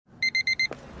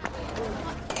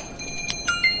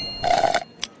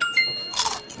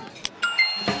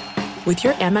With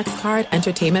your Amex card,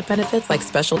 entertainment benefits like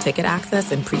special ticket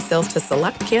access and pre-sales to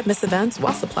select can't-miss events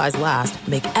while supplies last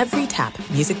make every tap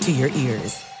music to your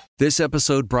ears. This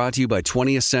episode brought to you by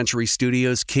 20th Century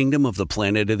Studios' Kingdom of the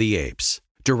Planet of the Apes.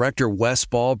 Director Wes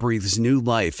Ball breathes new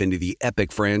life into the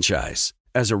epic franchise.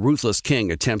 As a ruthless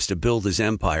king attempts to build his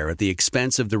empire at the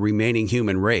expense of the remaining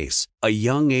human race, a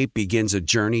young ape begins a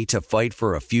journey to fight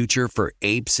for a future for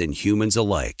apes and humans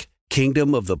alike.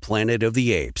 Kingdom of the Planet of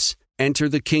the Apes. Enter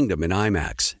the kingdom in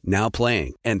IMAX, now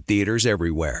playing, and theaters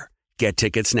everywhere. Get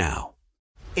tickets now.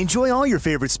 Enjoy all your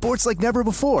favorite sports like never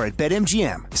before at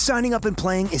BetMGM. Signing up and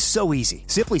playing is so easy.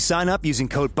 Simply sign up using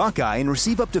code Buckeye and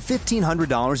receive up to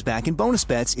 $1,500 back in bonus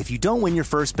bets if you don't win your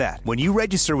first bet. When you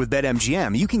register with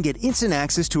BetMGM, you can get instant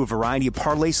access to a variety of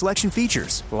parlay selection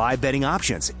features, live betting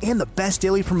options, and the best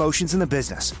daily promotions in the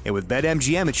business. And with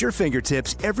BetMGM at your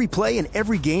fingertips, every play and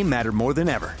every game matter more than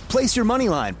ever. Place your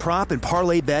moneyline, prop, and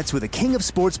parlay bets with the king of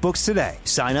sportsbooks today.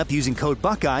 Sign up using code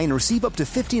Buckeye and receive up to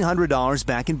 $1,500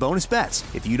 back in bonus bets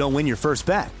if you don't win your first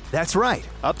bet. That's right,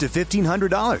 up to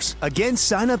 $1,500. Again,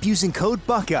 sign up using code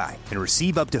Buckeye and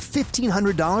receive up to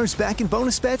 $1,500 back in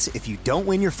bonus bets if you don't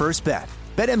win your first bet.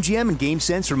 BetMGM and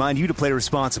GameSense remind you to play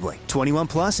responsibly. 21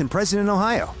 plus and present in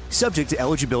Ohio. Subject to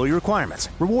eligibility requirements.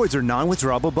 Rewards are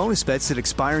non-withdrawable bonus bets that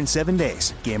expire in 7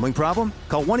 days. Gambling problem?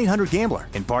 Call 1-800-GAMBLER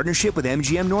in partnership with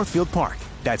MGM Northfield Park.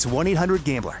 That's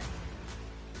 1-800-GAMBLER.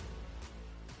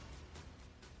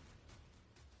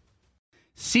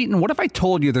 Seton, what if I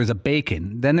told you there's a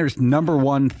bacon, then there's number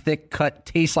one thick cut,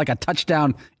 tastes like a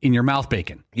touchdown in your mouth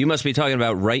bacon? You must be talking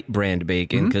about Wright brand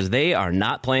bacon because they are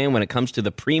not playing when it comes to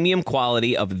the premium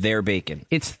quality of their bacon.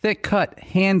 It's thick cut,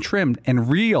 hand trimmed, and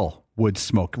real wood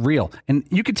smoke, real. And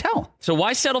you can tell. So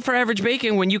why settle for average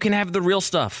bacon when you can have the real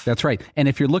stuff? That's right. And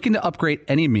if you're looking to upgrade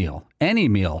any meal,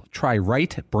 try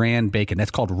Wright brand bacon.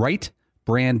 That's called Wright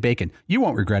brand bacon. You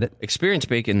won't regret it. Experience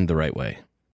bacon the right way.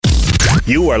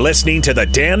 You are listening to the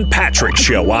Dan Patrick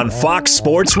Show on Fox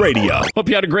Sports Radio. Hope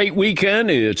you had a great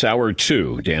weekend. It's hour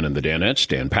 2, Dan and the Danettes,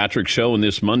 Dan Patrick Show. And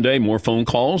this Monday, more phone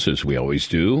calls, as we always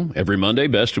do. Every Monday,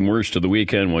 best and worst of the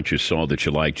weekend, what you saw that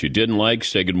you liked, you didn't like.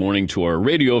 Say good morning to our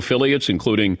radio affiliates,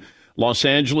 including Los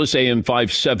Angeles, AM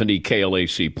 570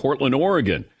 KLAC, Portland,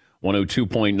 Oregon,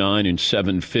 102.9 and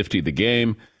 750 The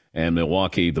Game, and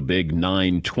Milwaukee, the big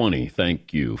 920.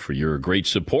 Thank you for your great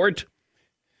support.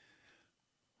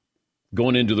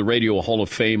 Going into the Radio Hall of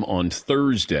Fame on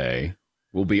Thursday.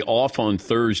 We'll be off on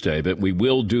Thursday, but we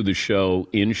will do the show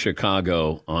in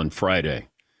Chicago on Friday.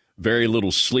 Very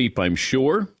little sleep, I'm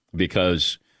sure,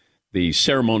 because the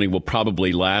ceremony will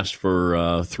probably last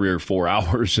for 3 or 4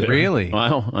 hours. Really?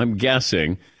 Well, I'm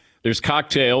guessing. There's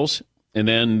cocktails, and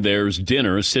then there's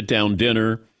dinner, a sit-down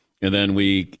dinner, and then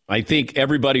I think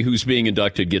everybody who's being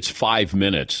inducted gets 5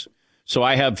 minutes. So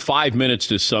I have 5 minutes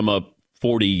to sum up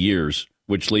 40 years,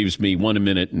 which leaves me 1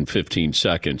 minute and 15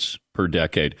 seconds per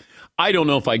decade. I don't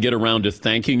know if I get around to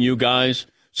thanking you guys,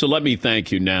 so let me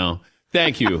thank you now.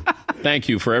 Thank you. Thank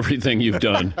you for everything you've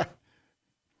done.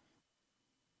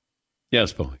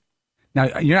 Yes, Bowie.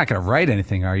 Now, you're not going to write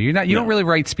anything, are you? You don't really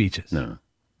write speeches. No.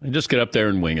 I just get up there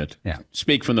and wing it. Yeah.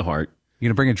 Speak from the heart. You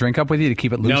going to bring a drink up with you to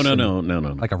keep it loose? No.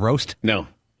 Like a roast? No.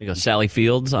 You go Sally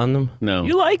Fields on them? No.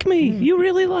 You like me. You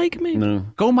really like me. No.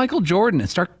 Go Michael Jordan and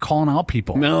start calling out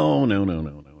people. No.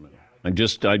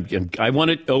 I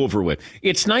want it over with.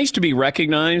 It's nice to be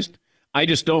recognized. I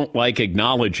just don't like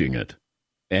acknowledging it.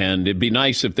 And it'd be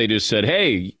nice if they just said,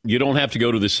 hey, you don't have to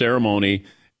go to the ceremony,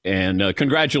 and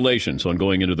congratulations on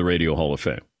going into the Radio Hall of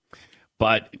Fame.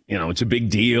 But, it's a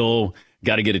big deal.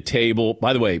 Got to get a table.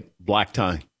 By the way, black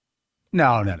tie.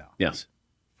 No. Yes.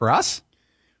 For us?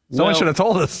 Someone should have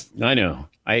told us. I know.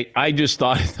 I just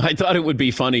thought it would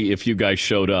be funny if you guys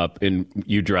showed up and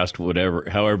you dressed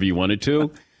however you wanted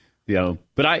to.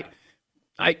 But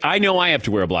I know I have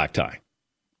to wear a black tie.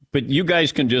 But you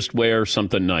guys can just wear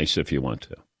something nice if you want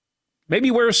to.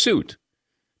 Maybe wear a suit.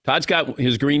 Todd's got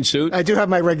his green suit. I do have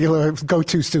my regular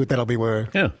go-to suit that I'll be wearing.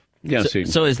 Yeah.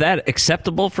 So is that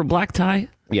acceptable for black tie?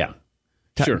 Yeah.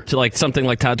 Sure. To like something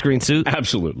like Todd's green suit?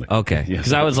 Absolutely. Okay.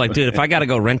 Because I was like, dude, if I got to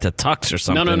go rent a tux or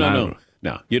something.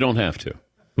 No, you don't have to. I'm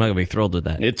not going to be thrilled with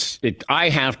that. I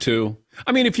have to.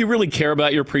 I mean, if you really care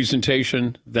about your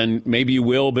presentation, then maybe you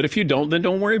will. But if you don't, then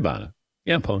don't worry about it.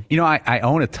 Yeah, Paul. I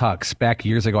own a tux. Back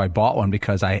years ago, I bought one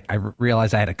because I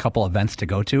realized I had a couple events to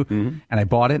go to, and I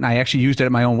bought it, and I actually used it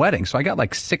at my own wedding. So I got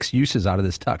like 6 uses out of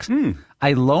this tux.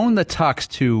 I loaned the tux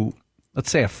to, let's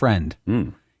say, a friend.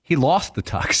 He lost the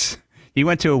tux. He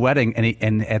went to a wedding,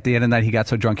 and at the end of the night, he got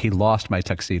so drunk, he lost my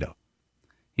tuxedo.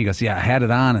 He goes, yeah, I had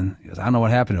it on, and he goes, I don't know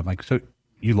what happened to it. I'm like, so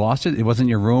you lost it? It wasn't in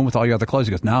your room with all your other clothes?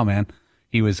 He goes, no, man.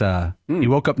 He was he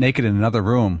woke up naked in another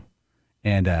room,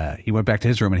 and he went back to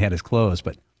his room and he had his clothes,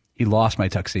 but he lost my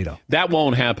tuxedo. That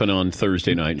won't happen on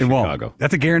Thursday night in Chicago. Won't.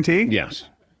 That's a guarantee? Yes.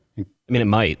 I mean, it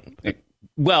might.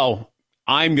 Well,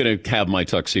 I'm going to have my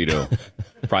tuxedo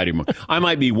Friday morning. I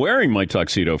might be wearing my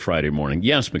tuxedo Friday morning.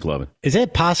 Yes, McLovin. Is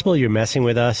it possible you're messing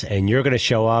with us and you're going to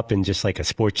show up in just like a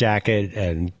sport jacket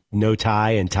and no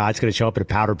tie, and Todd's going to show up in a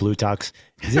powder blue tux?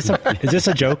 Is this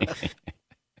a joke?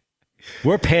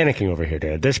 We're panicking over here,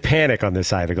 Dad. There's panic on this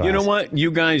side of the glass. You know what?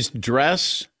 You guys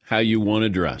dress how you want to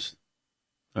dress.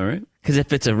 All right? Because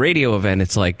if it's a radio event,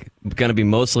 it's like going to be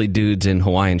mostly dudes in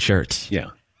Hawaiian shirts. Yeah.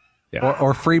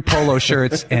 Or free polo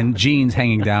shirts and jeans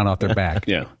hanging down off their back.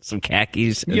 Yeah. Some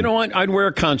khakis. You know what? I'd wear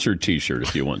a concert T-shirt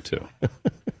if you want to.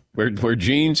 wear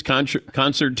jeans,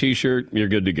 concert T-shirt, you're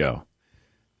good to go.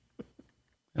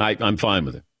 I'm fine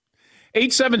with it.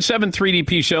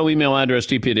 877-3DP-SHOW, email address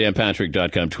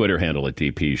dp@danpatrick.com, Twitter handle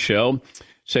 @DP-SHOW.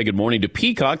 Say good morning to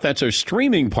Peacock. That's our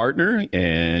streaming partner,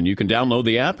 and you can download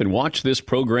the app and watch this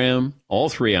program all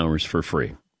 3 hours for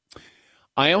free.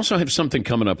 I also have something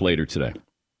coming up later today.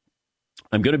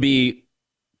 I'm going to be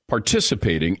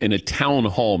participating in a town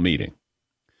hall meeting,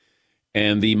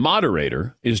 and the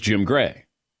moderator is Jim Gray,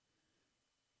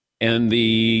 and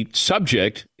the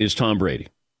subject is Tom Brady.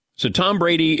 So Tom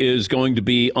Brady is going to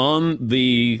be on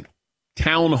the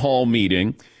town hall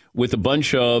meeting with a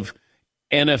bunch of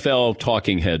NFL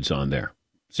talking heads on there.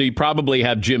 So you probably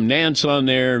have Jim Nantz on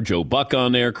there, Joe Buck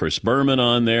on there, Chris Berman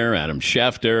on there, Adam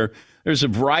Schefter. There's a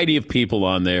variety of people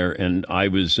on there, and I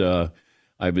was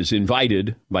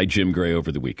invited by Jim Gray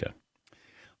over the weekend.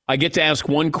 I get to ask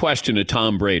one question to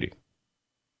Tom Brady.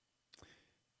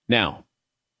 Now,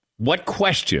 what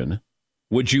question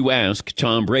would you ask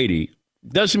Tom Brady?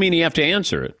 Doesn't mean you have to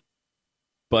answer it,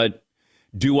 but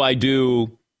do I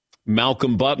do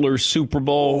Malcolm Butler's Super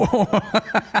Bowl?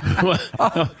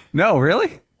 No,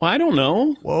 really? Well, I don't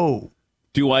know. Whoa.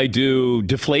 Do I do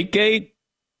Deflategate?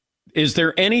 Is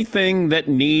there anything that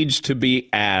needs to be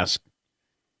asked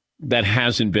that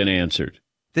hasn't been answered?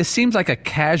 This seems like a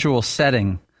casual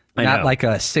setting, not like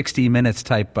a 60 minutes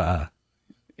type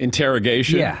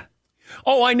interrogation. Yeah.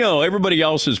 Oh, I know. Everybody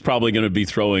else is probably going to be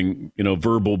throwing,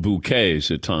 verbal bouquets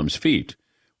at Tom's feet,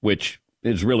 which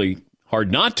is really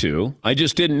hard not to. I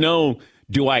just didn't know.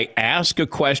 Do I ask a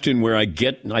question where I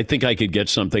think I could get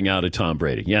something out of Tom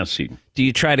Brady? Yes, Seton. Do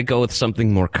you try to go with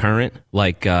something more current?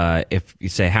 Like if you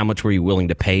say, how much were you willing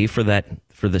to pay for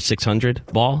the 600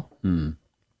 ball?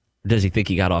 Does he think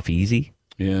he got off easy?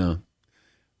 Yeah.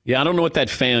 Yeah, I don't know what that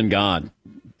fan got.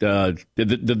 Did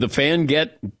the fan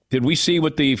get... Did we see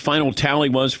what the final tally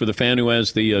was for the fan who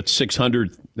has the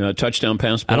 600 touchdown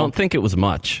pass ball? I don't think it was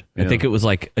much. Yeah. I think it was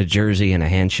like a jersey and a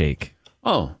handshake.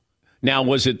 Oh. Now,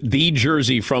 was it the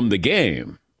jersey from the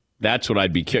game? That's what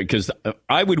I'd be curious, because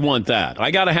I would want that.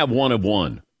 I got to have one of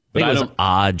one. But I think it was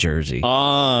a jersey.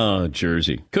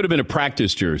 Jersey. Could have been a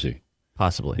practice jersey.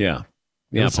 Possibly. Yeah.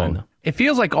 Yeah, Paul. It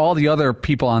feels like all the other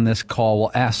people on this call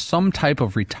will ask some type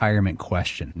of retirement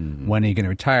question. Mm-hmm. When are you going to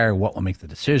retire? What will make the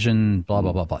decision? Blah,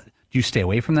 blah, blah, blah. Do you stay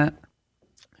away from that?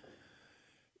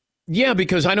 Yeah,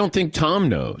 because I don't think Tom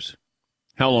knows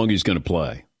how long he's going to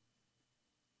play.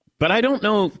 But I don't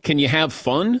know, can you have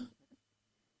fun?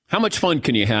 How much fun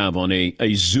can you have on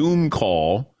a Zoom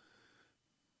call?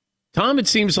 Tom, it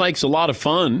seems like it's a lot of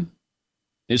fun.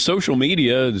 His social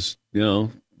media is,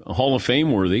 Hall of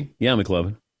Fame worthy. Yeah,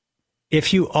 McLovin.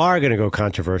 If you are going to go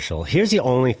controversial, here's the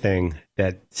only thing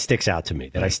that sticks out to me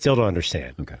that I still don't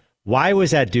understand. Okay. Why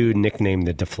was that dude nicknamed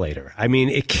the Deflator? I mean,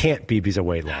 it can't be because of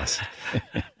weight loss.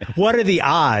 What are the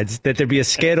odds that there'd be a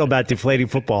scandal about deflating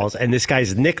footballs and this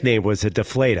guy's nickname was a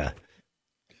Deflator?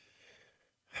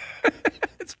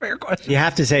 It's a fair question. You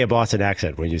have to say a Boston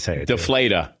accent when you say it.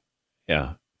 Deflator.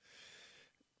 Yeah.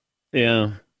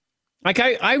 Yeah. Like,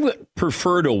 I would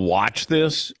prefer to watch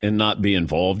this and not be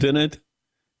involved in it.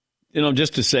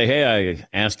 Just to say, hey,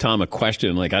 I asked Tom a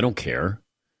question. Like, I don't care.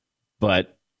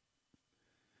 But,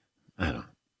 I don't know.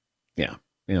 Yeah.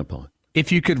 Yeah, Paul.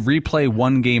 If you could replay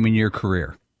one game in your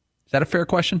career, is that a fair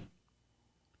question?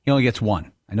 He only gets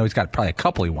one. I know he's got probably a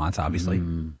couple he wants, obviously.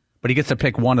 But he gets to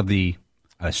pick one of the,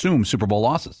 I assume, Super Bowl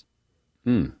losses.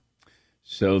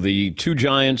 So the 2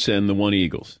 Giants and the 1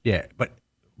 Eagles. Yeah, but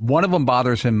one of them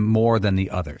bothers him more than the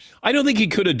others. I don't think he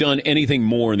could have done anything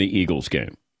more in the Eagles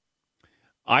game.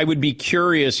 I would be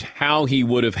curious how he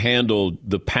would have handled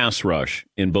the pass rush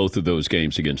in both of those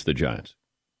games against the Giants.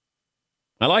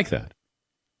 I like that.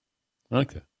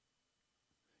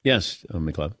 Yes,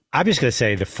 McLeod. I'm just going to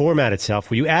say the format itself,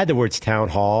 when you add the words town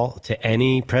hall to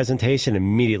any presentation,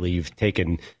 immediately you've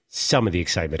taken some of the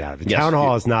excitement out of it. Yes, town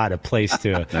hall is not a place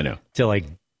to, I know. to like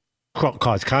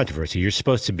cause controversy. You're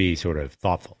supposed to be sort of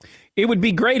thoughtful. It would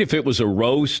be great if it was a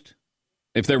roast,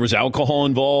 if there was alcohol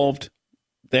involved.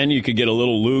 Then you could get a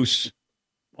little loose,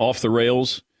 off the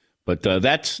rails. But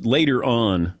that's later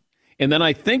on. And then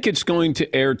I think it's going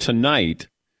to air tonight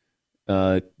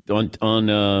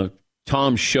on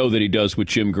Tom's show that he does with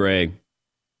Jim Gray.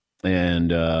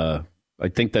 And I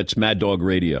think that's Mad Dog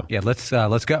Radio. Yeah, let's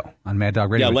go on Mad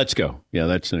Dog Radio. Yeah, let's go. Yeah,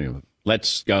 that's the name of it.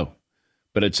 Let's go.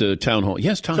 But it's a town hall.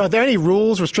 Yes, Tom. So are there any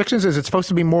rules, restrictions? Is it supposed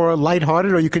to be more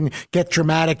lighthearted, or you can get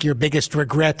dramatic, your biggest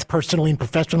regret personally and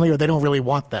professionally, or they don't really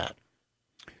want that?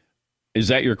 Is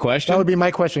that your question? That would be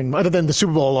my question. Other than the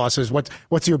Super Bowl losses,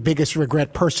 what's your biggest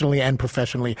regret personally and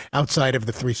professionally outside of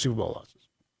the 3 Super Bowl losses?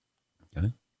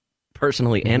 Okay.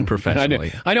 Personally and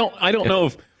professionally. I don't know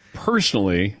if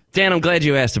personally. Dan, I'm glad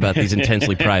you asked about these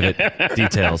intensely private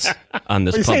details on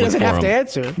this Well, public doesn't forum. have to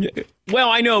answer. Well,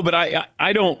 I know, but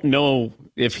I don't know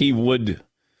if he would,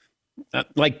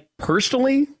 like,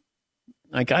 personally.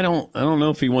 Like, I don't know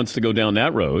if he wants to go down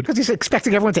that road. Because he's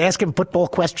expecting everyone to ask him football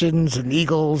questions and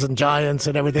Eagles and Giants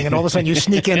and everything, and all of a sudden you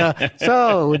sneak in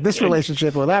this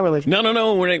relationship or that relationship.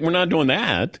 No, we're not doing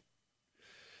that.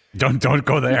 Don't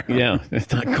go there. Yeah,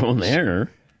 it's not going there.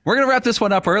 We're going to wrap this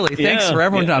one up early. Thanks for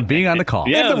everyone being on the call.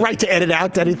 They have the right to edit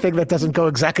out anything that doesn't go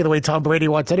exactly the way Tom Brady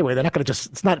wants anyway. They're not going to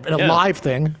it's not a live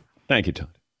thing. Thank you, Todd.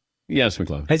 Yes,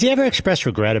 McLeod. Has he ever expressed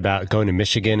regret about going to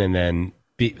Michigan and then,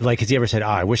 has he ever said,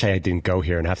 I wish I didn't go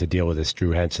here and have to deal with this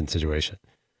Drew Henson situation?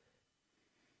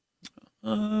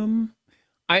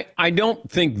 I don't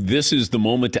think this is the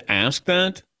moment to ask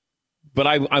that, but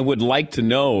I would like to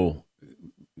know,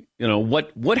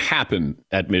 what happened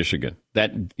at Michigan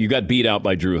that you got beat out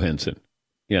by Drew Henson.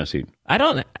 Yes, Eden. I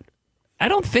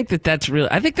don't think that's real.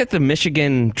 I think that the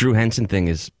Michigan Drew Henson thing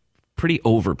is pretty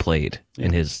overplayed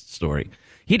in his story.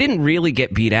 He didn't really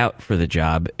get beat out for the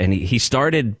job, and he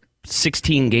started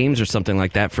 16 games or something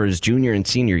like that for his junior and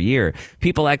senior year.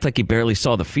 People act like he barely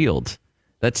saw the field.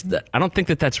 I don't think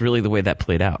that's really the way that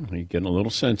played out. You're getting a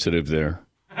little sensitive there.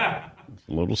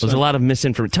 There's a lot of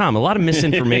misinformation. Tom, a lot of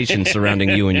misinformation surrounding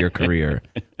you and your career.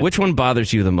 Which one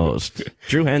bothers you the most?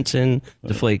 Drew Henson,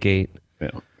 Deflategate?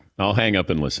 Yeah. I'll hang up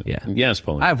and listen. Yeah. Yes,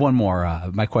 Paul. I have one more.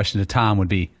 My question to Tom would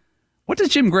be, what does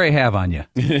Jim Gray have on you?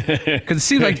 Because it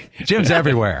seems like Jim's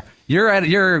everywhere.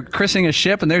 You're christening a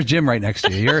ship, and there's Jim right next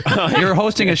to you. You're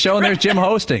hosting a show, and there's Jim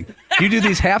hosting. You do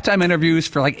these halftime interviews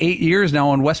for like 8 years now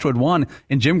on Westwood One,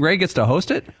 and Jim Gray gets to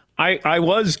host it? I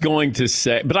was going to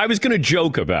say, but I was going to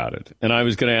joke about it, and I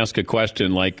was going to ask a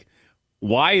question like,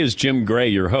 why is Jim Gray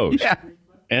your host? Yeah.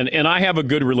 And I have a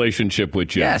good relationship with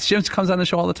Jim. Yes, Jim comes on the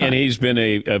show all the time. And he's been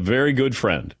a very good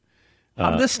friend.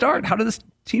 How did this start? How did this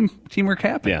teamwork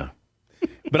happen? Yeah.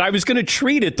 But I was going to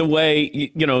treat it the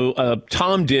way,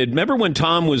 Tom did. Remember when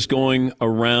Tom was going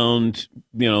around,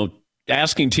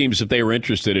 asking teams if they were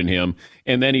interested in him,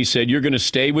 and then he said, you're going to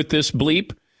stay with this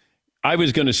bleep? I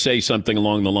was going to say something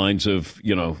along the lines of,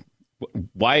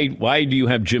 why do you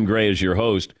have Jim Gray as your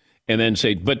host? And then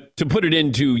say, but to put it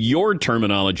into your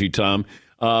terminology, Tom,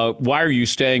 why are you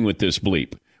staying with this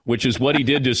bleep? Which is what he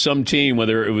did to some team,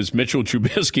 whether it was Mitchell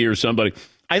Trubisky or somebody.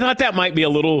 I thought that might be a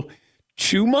little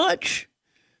too much.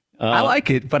 I like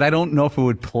it, but I don't know if it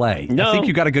would play. No. I think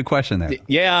you got a good question there.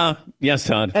 Yeah. Yes,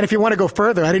 Todd. And if you want to go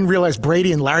further, I didn't realize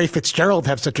Brady and Larry Fitzgerald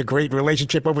have such a great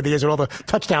relationship over the years with all the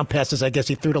touchdown passes I guess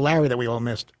he threw to Larry that we all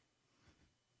missed.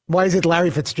 Why is it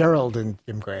Larry Fitzgerald and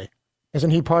Jim Gray?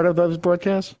 Isn't he part of those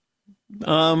broadcasts?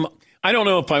 I don't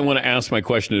know if I want to ask my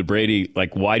question to Brady,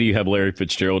 like, why do you have Larry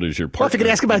Fitzgerald as your partner? Well, if you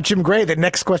could ask about Jim Gray, the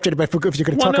next question, if you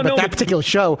could talk about that particular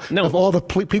show of all the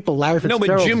people, Larry Fitzgerald.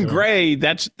 No, but Jim Gray,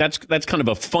 that's kind of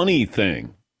a funny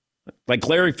thing. Like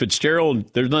Larry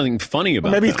Fitzgerald, there's nothing funny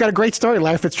about maybe that. he's got a great story.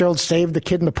 Larry Fitzgerald saved the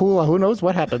kid in the pool. Who knows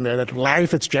what happened there? That Larry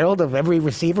Fitzgerald of every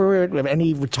receiver, of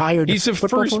any retired He's a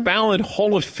first ballot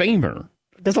Hall of Famer.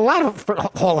 There's a lot of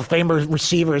Hall of Famer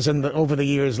receivers over the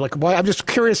years. Like, why? I'm just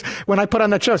curious. When I put on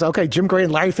that show, so, okay, Jim Gray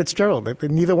and Larry Fitzgerald.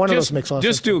 Neither one of those makes a lot of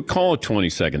sense. Just call a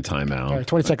 20-second timeout. All right,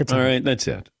 20-second timeout. All right, that's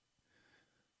it.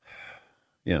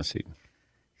 Yeah, see.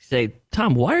 Say,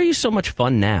 Tom, why are you so much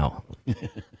fun now?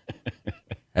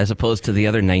 As opposed to the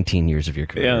other 19 years of your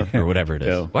career, or whatever it is.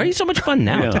 Yeah. Why are you so much fun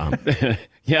now, Tom?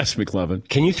 Yes, McLovin.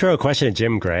 Can you throw a question at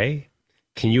Jim Gray?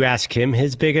 Can you ask him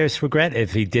his biggest regret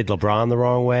if he did LeBron the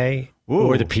wrong way? Ooh.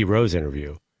 Or the Pete Rose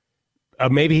interview?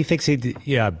 Maybe he thinks didn't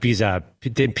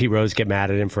Pete Rose get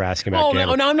mad at him for asking about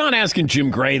gambling? No, I'm not asking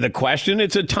Jim Gray the question.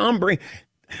 It's a Tom Brady.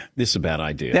 This is a bad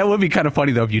idea. That would be kind of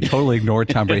funny, though, if you totally ignored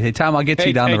Tom Brady. Hey, Tom, I'll get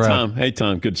you down the road. Hey,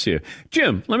 Tom, good to see you.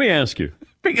 Jim, let me ask you.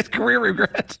 Biggest career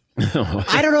regret?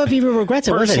 I don't know if he even regrets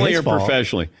it. Personally or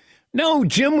professionally. No,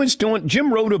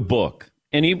 Jim wrote a book.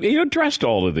 And he addressed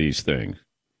all of these things.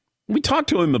 We talked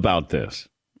to him about this.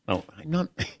 Oh, not.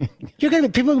 People are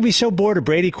gonna be so bored of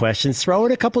Brady questions. Throw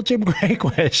in a couple Jim Gray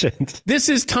questions. This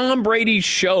is Tom Brady's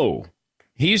show.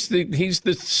 He's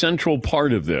the central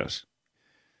part of this.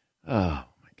 Oh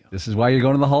my God! This is why you're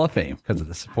going to the Hall of Fame, because of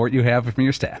the support you have from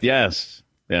your staff. Yes.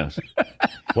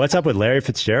 What's up with Larry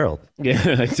Fitzgerald? Yeah.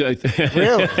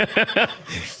 Really?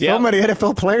 So many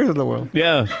NFL players in the world.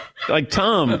 Yeah. Like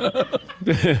Tom.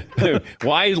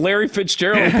 Why is Larry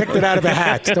Fitzgerald? Picked it out of a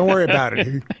hat. Don't worry about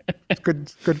it. It's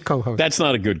good co-host. That's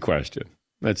not a good question.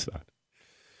 That's not.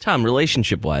 Tom,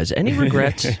 relationship-wise, any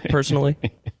regrets personally?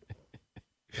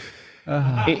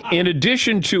 In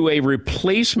addition to a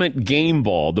replacement game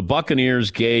ball, the Buccaneers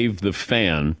gave the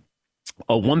fan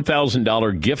a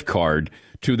 $1,000 gift card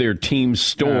to their team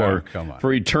store for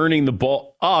returning the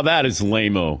ball. Oh, that is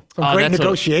lame-o. Great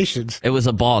negotiations. It was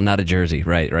a ball, not a jersey.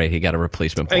 Right. He got a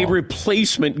replacement ball. A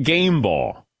replacement game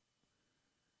ball.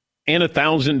 And a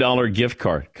 $1,000 gift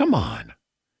card. Come on.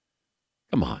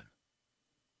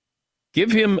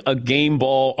 Give him a game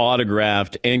ball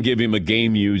autographed and give him a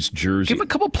game-used jersey. Give him a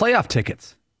couple playoff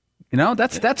tickets.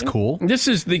 That's cool. This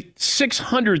is the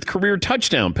 600th career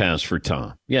touchdown pass for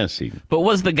Tom. Yes, Stephen. But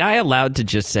was the guy allowed to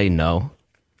just say no?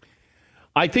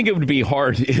 I think it would be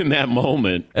hard in that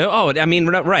moment. Oh, I mean,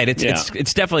 right. It's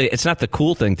definitely, it's not the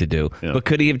cool thing to do. Yeah. But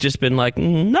could he have just been like,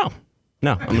 no,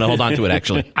 I'm going to hold on to it,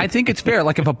 actually. I think it's fair.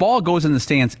 Like if a ball goes in the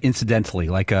stands incidentally,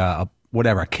 like a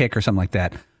kick or something like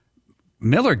that,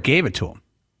 Miller gave it to him.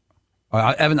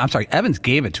 Evans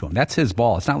gave it to him. That's his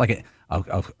ball. It's not like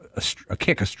a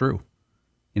kick, a strew,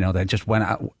 that just went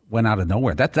out of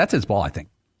nowhere. That's his ball, I think.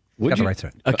 Got the right to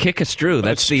it. A kick, a strew.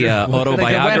 That's the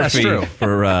autobiography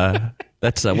for.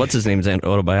 That's what's his name's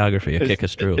autobiography. A kick, a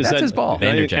strew. That's his ball.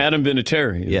 Adam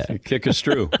Vinatieri. Yeah, a kick, a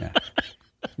strew. Yeah.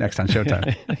 Next on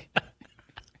Showtime.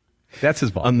 That's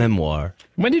his ball. A memoir.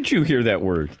 When did you hear that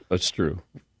word, a strew?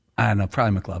 I don't know.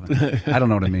 Probably McLovin. I don't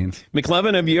know what it means.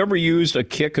 McLovin, have you ever used a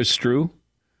kick, a strew?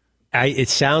 It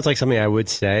sounds like something I would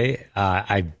say.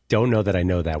 I don't know that I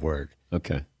know that word.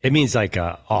 Okay. It means like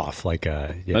off, like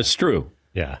a strew.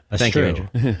 Yeah, Thank you, Andrew.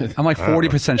 I'm like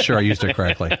 40% sure I used it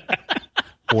correctly.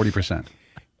 40%.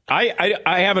 I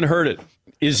haven't heard it.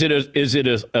 Is it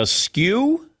a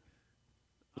skew?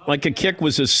 Like a kick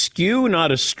was a skew,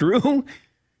 not a strew?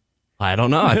 I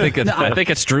don't know. I think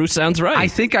a strew sounds right. I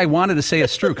think I wanted to say a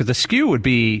strew because a skew would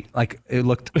be like it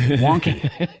looked wonky.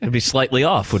 It'd be slightly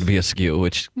off. Would be a skew,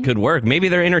 which could work. Maybe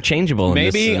they're interchangeable.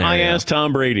 Maybe I asked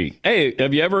Tom Brady, "Hey,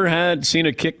 have you ever seen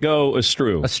a kick go a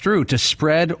strew?" A strew to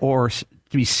spread or to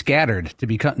be scattered, to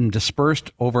be cut and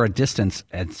dispersed over a distance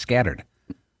and scattered.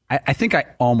 I think I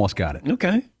almost got it.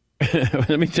 Okay,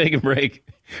 let me take a break.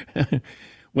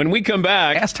 When we come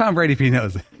back, ask Tom Brady if he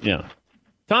knows it. Yeah,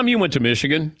 Tom, you went to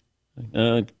Michigan.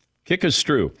 Kick a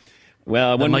strew.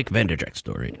 Well, the Mike Vanderjagt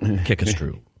story. Kick a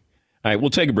strew. All right, we'll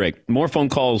take a break. More phone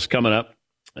calls coming up.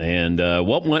 And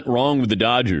what went wrong with the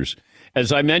Dodgers?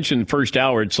 As I mentioned, first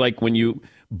hour, it's like when you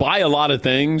buy a lot of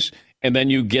things and then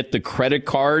you get the credit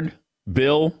card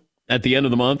bill at the end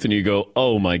of the month and you go,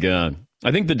 oh, my God.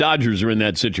 I think the Dodgers are in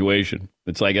that situation.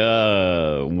 It's like,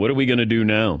 what are we going to do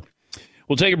now?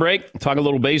 We'll take a break, talk a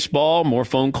little baseball, more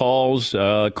phone calls.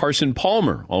 Carson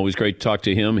Palmer, always great to talk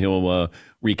to him. He'll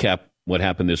recap what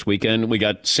happened this weekend. We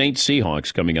got Saints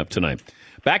Seahawks coming up tonight.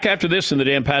 Back after this in the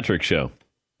Dan Patrick Show.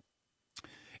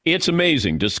 It's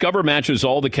amazing. Discover matches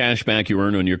all the cash back you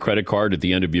earn on your credit card at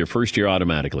the end of your first year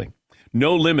automatically.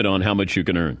 No limit on how much you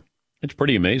can earn. It's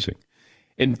pretty amazing.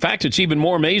 In fact, it's even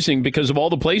more amazing because of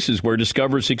all the places where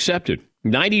Discover is accepted.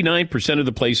 99% of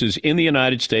the places in the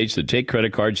United States that take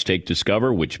credit cards take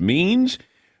Discover, which means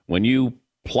when you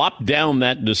plop down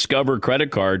that Discover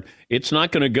credit card, it's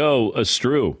not going to go a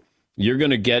strew. You're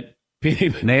going to get...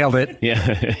 Nailed it.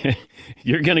 Yeah.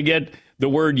 You're going to get the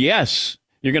word yes.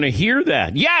 You're going to hear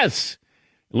that. Yes!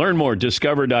 Learn more,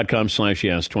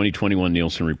 discover.com/yes. 2021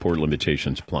 Nielsen Report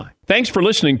limitations apply. Thanks for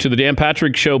listening to the Dan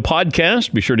Patrick Show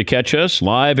podcast. Be sure to catch us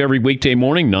live every weekday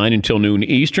morning, 9 until noon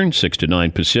Eastern, 6 to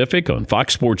 9 Pacific on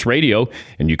Fox Sports Radio.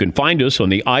 And you can find us on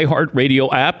the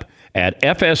iHeartRadio app at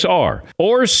FSR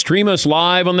or stream us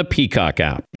live on the Peacock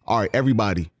app. All right,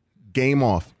 everybody, game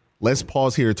off. Let's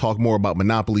pause here to talk more about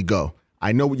Monopoly Go.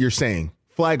 I know what you're saying.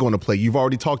 Flag on the play. You've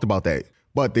already talked about that.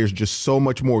 But there's just so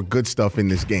much more good stuff in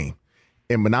this game.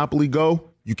 In Monopoly Go,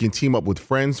 you can team up with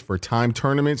friends for timed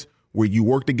tournaments where you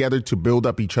work together to build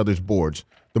up each other's boards.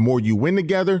 The more you win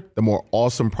together, the more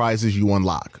awesome prizes you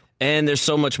unlock. And there's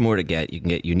so much more to get. You can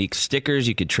get unique stickers.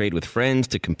 You could trade with friends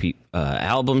to compete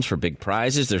albums for big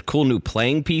prizes. There's cool new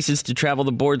playing pieces to travel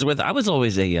the boards with. I was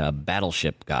always a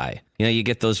Battleship guy. You know, you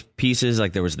get those pieces,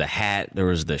 like there was the hat, there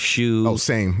was the shoe. Oh,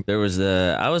 same. There was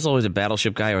I was always a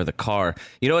Battleship guy, or the car.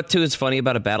 You know what, too, is funny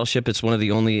about a Battleship? It's one of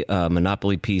the only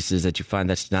Monopoly pieces that you find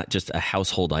that's not just a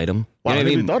household item. Wow, You know I what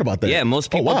never even thought about that. Yeah, most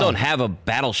people wow. don't have a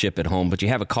Battleship at home, but you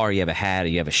have a car, you have a hat,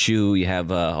 you have a shoe, you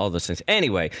have all those things.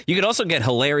 Anyway, you could also get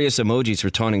hilarious emojis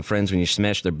for taunting friends when you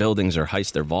smash their buildings or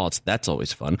heist their vaults. That's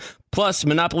always fun. Plus,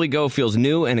 Monopoly Go feels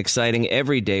new and exciting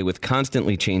every day with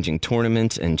constantly changing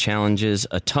tournaments and challenges.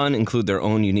 A ton include their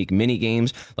own unique mini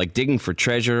games like digging for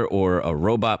treasure or a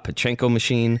robot Pachinko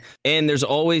machine. And there's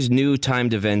always new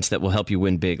timed events that will help you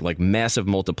win big, like massive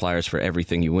multipliers for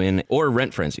everything you win or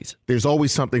rent frenzies. There's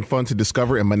always something fun to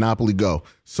discover in Monopoly Go.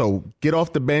 So get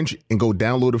off the bench and go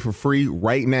download it for free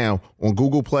right now on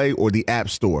Google Play or the App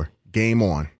Store. Game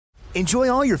on. Enjoy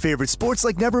all your favorite sports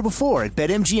like never before at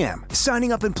BetMGM.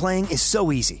 Signing up and playing is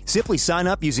so easy. Simply sign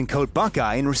up using code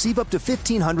Buckeye and receive up to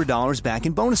 $1,500 back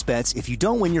in bonus bets if you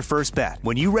don't win your first bet.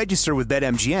 When you register with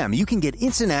BetMGM, you can get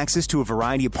instant access to a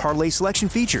variety of parlay selection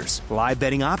features, live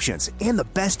betting options, and the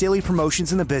best daily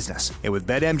promotions in the business. And with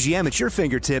BetMGM at your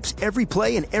fingertips, every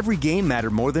play and every game matter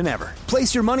more than ever.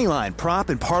 Place your moneyline, prop,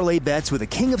 and parlay bets with the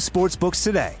king of sportsbooks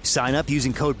today. Sign up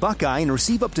using code Buckeye and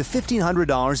receive up to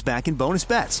 $1,500 back in bonus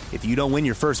bets if you don't win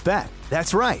your first bet.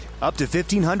 That's right, up to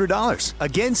 $1,500.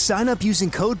 Again, sign up using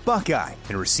code Buckeye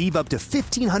and receive up to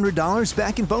 $1,500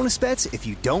 back in bonus bets if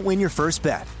you don't win your first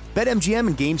bet. BetMGM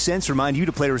and GameSense remind you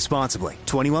to play responsibly.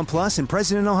 21 plus and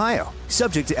present in Ohio.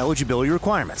 Subject to eligibility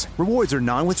requirements. Rewards are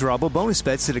non-withdrawable bonus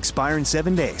bets that expire in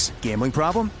 7 days. Gambling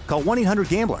problem? Call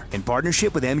 1-800-GAMBLER in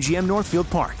partnership with MGM Northfield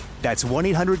Park. That's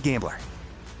 1-800-GAMBLER.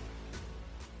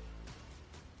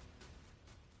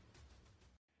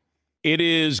 It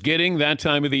is getting that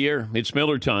time of the year. It's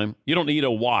Miller time. You don't need a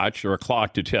watch or a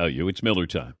clock to tell you. It's Miller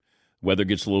time. Weather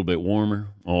gets a little bit warmer.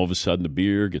 All of a sudden, the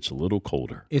beer gets a little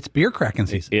colder. It's beer cracking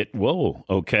season. Whoa,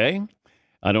 okay.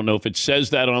 I don't know if it says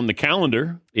that on the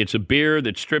calendar. It's a beer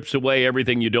that strips away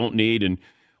everything you don't need and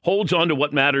holds on to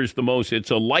what matters the most. It's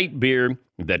a light beer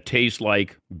that tastes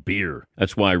like beer.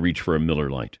 That's why I reach for a Miller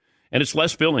Lite. And it's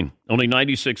less filling, only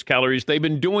 96 calories. They've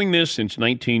been doing this since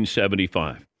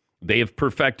 1975. They have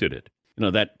perfected it. You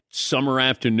know, that summer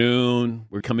afternoon,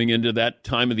 we're coming into that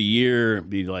time of the year,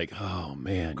 be like, oh,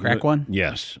 man. Crack one?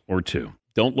 Yes, or two.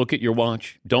 Don't look at your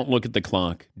watch. Don't look at the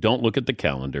clock. Don't look at the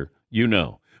calendar. You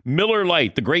know. Miller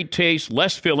Lite, the great taste,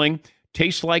 less filling,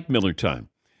 tastes like Miller time.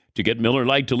 To get Miller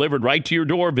Lite delivered right to your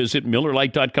door, visit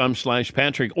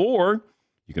MillerLite.com/Patrick, or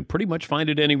you can pretty much find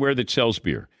it anywhere that sells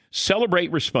beer.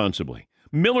 Celebrate responsibly.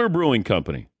 Miller Brewing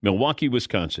Company, Milwaukee,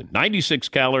 Wisconsin. 96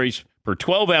 calories per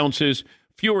 12 ounces,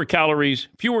 fewer calories,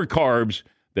 fewer carbs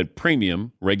than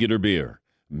premium regular beer.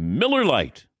 Miller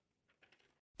Lite.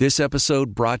 This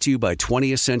episode brought to you by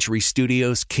 20th Century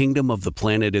Studios' Kingdom of the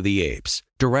Planet of the Apes.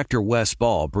 Director Wes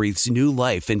Ball breathes new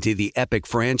life into the epic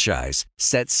franchise,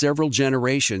 set several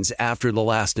generations after the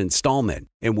last installment,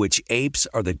 in which apes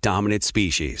are the dominant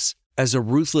species. As a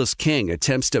ruthless king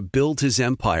attempts to build his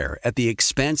empire at the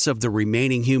expense of the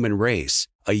remaining human race,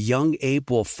 a young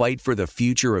ape will fight for the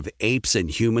future of apes and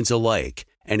humans alike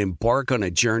and embark on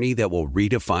a journey that will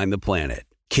redefine the planet.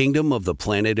 Kingdom of the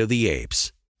Planet of the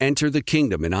Apes. Enter the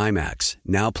kingdom in IMAX,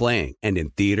 now playing and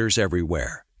in theaters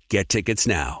everywhere. Get tickets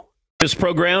now. This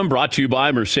program brought to you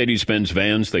by Mercedes-Benz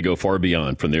Vans. They go far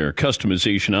beyond from their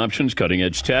customization options,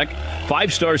 cutting-edge tech,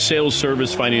 5-star sales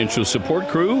service, financial support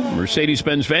crew.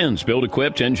 Mercedes-Benz Vans, built,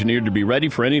 equipped, engineered to be ready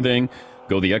for anything.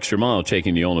 Go the extra mile,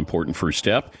 taking the all-important first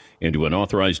step into an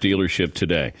authorized dealership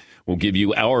today. We'll give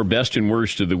you our best and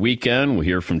worst of the weekend. We'll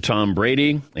hear from Tom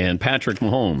Brady and Patrick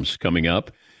Mahomes coming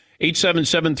up.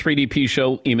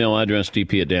 877-3DP-SHOW, email address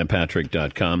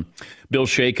dp@danpatrick.com. Bill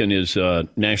Shaikin is a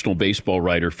national baseball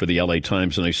writer for the LA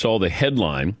Times, and I saw the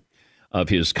headline of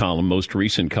his column, most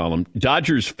recent column.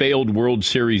 Dodgers' failed World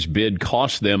Series bid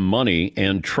cost them money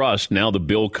and trust. Now the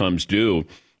bill comes due.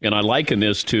 And I liken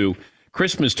this to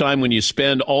Christmas time when you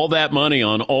spend all that money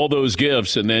on all those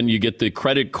gifts, and then you get the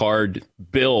credit card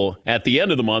bill at the end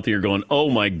of the month, and you're going,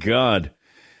 oh, my God.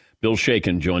 Bill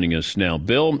Shaikin joining us now.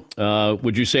 Bill,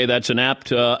 would you say that's an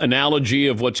apt analogy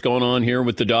of what's going on here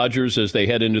with the Dodgers as they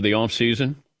head into the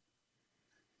offseason?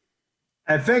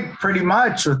 I think pretty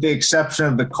much, with the exception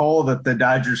of the coal that the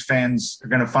Dodgers fans are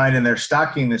going to find in their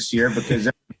stocking this year, because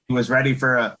he was ready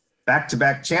for a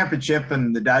back-to-back championship,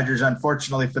 and the Dodgers,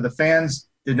 unfortunately for the fans,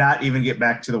 did not even get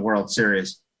back to the World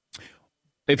Series.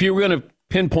 If you were going to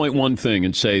pinpoint one thing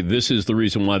and say this is the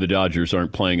reason why the Dodgers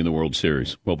aren't playing in the World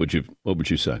Series, what would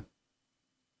you say?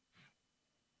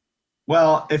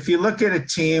 Well, if you look at a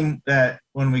team that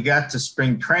when we got to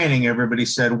spring training, everybody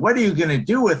said, what are you going to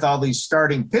do with all these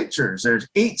starting pitchers? There's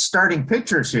 8 starting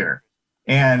pitchers here.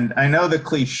 And I know the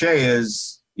cliche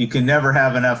is you can never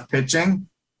have enough pitching,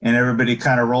 and everybody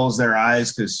kind of rolls their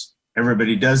eyes because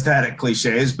everybody does that at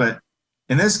cliches. But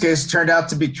in this case, it turned out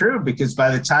to be true, because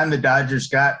by the time the Dodgers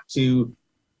got to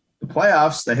the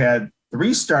playoffs, they had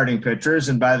 3 starting pitchers.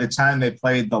 And by the time they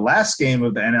played the last game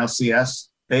of the NLCS,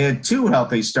 they had 2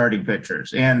 healthy starting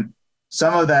pitchers. And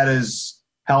some of that is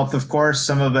health, of course.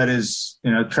 Some of it is,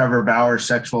 Trevor Bauer's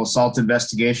sexual assault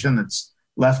investigation that's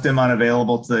left him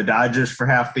unavailable to the Dodgers for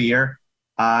half the year.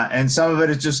 And some of it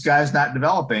is just guys not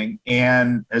developing.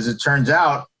 And as it turns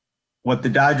out, what the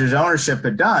Dodgers ownership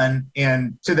had done,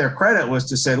 and to their credit, was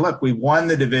to say, look, we've won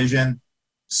the division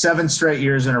 7 straight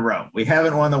years in a row. We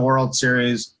haven't won the World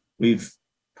Series. We've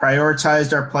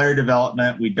prioritized our player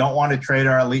development. We don't want to trade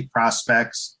our elite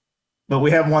prospects, but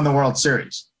we haven't won the World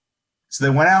Series. So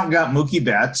they went out and got Mookie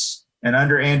Betts, and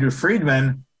under Andrew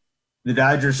Friedman, the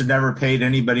Dodgers had never paid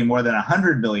anybody more than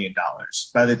 $100 million.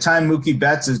 By the time Mookie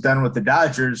Betts is done with the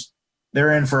Dodgers,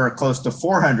 they're in for close to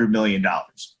 $400 million.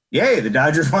 Yay, the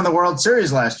Dodgers won the World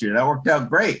Series last year. That worked out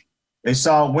great. They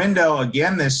saw a window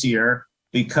again this year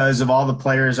because of all the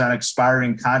players on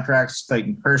expiring contracts,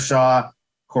 Clayton Kershaw,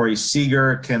 Corey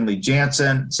Seager, Kenley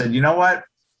Jansen. Said, you know what?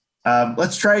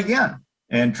 Let's try again.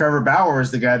 And Trevor Bauer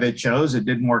was the guy they chose. It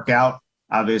didn't work out,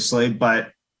 obviously,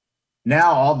 but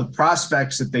now all the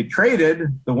prospects that they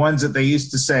traded, the ones that they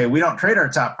used to say, we don't trade our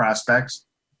top prospects,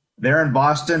 they're in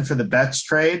Boston for the Betts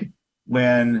trade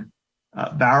when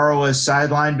Bauer was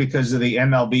sidelined because of the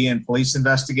MLB and police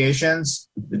investigations.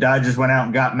 The Dodgers went out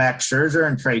and got Max Scherzer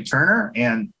and Trey Turner,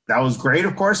 and that was great,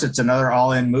 of course. It's another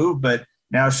all-in move, but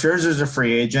now Scherzer's a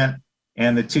free agent,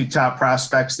 and the 2 top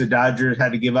prospects the Dodgers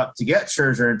had to give up to get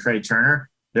Scherzer and Trey Turner,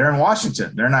 they're in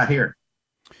Washington. They're not here.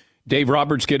 Dave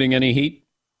Roberts getting any heat?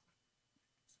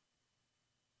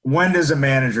 When does a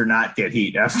manager not get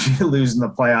heat after you lose in the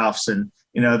playoffs? And,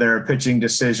 there are pitching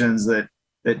decisions that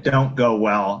don't go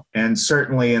well. And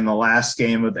certainly in the last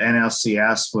game of the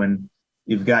NLCS, when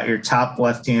you've got your top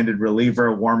left-handed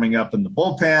reliever warming up in the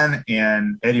bullpen,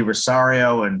 and Eddie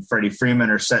Rosario and Freddie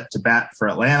Freeman are set to bat for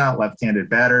Atlanta,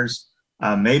 left-handed batters.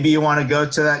 Maybe you want to go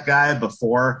to that guy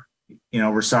before,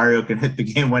 Rosario can hit the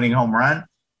game-winning home run.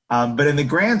 But in the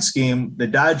grand scheme, the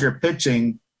Dodger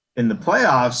pitching in the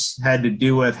playoffs had to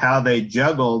do with how they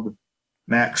juggled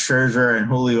Max Scherzer and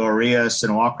Julio Urias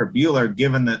and Walker Buehler,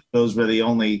 given that those were the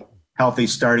only healthy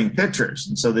starting pitchers.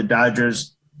 And so the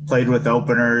Dodgers played with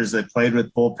openers, they played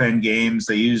with bullpen games,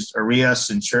 they used Urias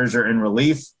and Scherzer in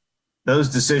relief. Those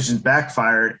decisions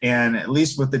backfired, and at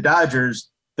least with the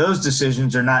Dodgers, those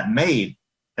decisions are not made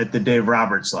at the Dave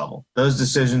Roberts level. Those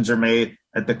decisions are made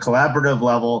at the collaborative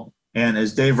level, and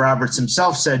as Dave Roberts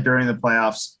himself said during the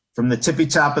playoffs, from the tippy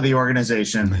top of the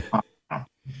organization.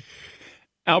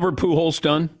 Albert Pujols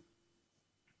done?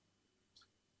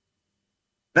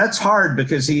 That's hard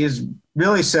because he has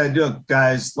really said, look,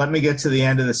 guys, let me get to the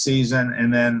end of the season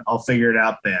and then I'll figure it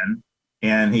out then.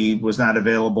 And he was not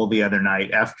available the other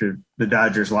night after the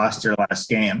Dodgers lost their last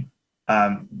game.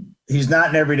 He's not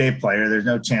an everyday player. There's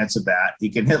no chance of that. He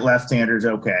can hit left-handers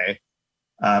okay.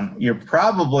 You're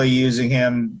probably using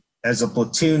him as a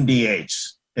platoon DH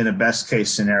in a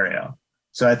best-case scenario.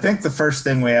 So I think the first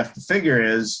thing we have to figure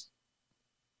is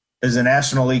the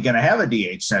National League going to have a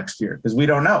DH next year? Because we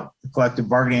don't know. The collective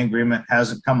bargaining agreement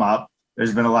hasn't come up.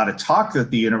 There's been a lot of talk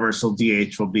that the universal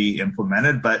DH will be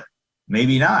implemented, but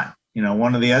maybe not.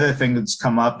 One of the other things that's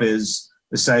come up is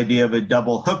this idea of a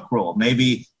double hook rule.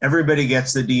 Maybe everybody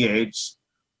gets the DH,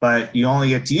 but you only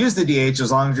get to use the DH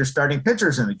as long as you're starting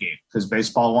pitchers in the game, because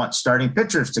baseball wants starting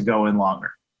pitchers to go in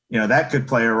longer. That could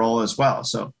play a role as well.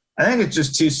 So I think it's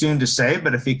just too soon to say,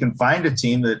 but if he can find a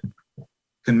team that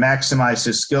can maximize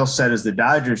his skill set as the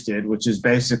Dodgers did, which is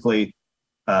basically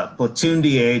platoon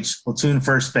DH, platoon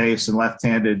first base, and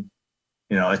left-handed,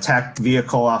 attack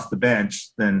vehicle off the bench,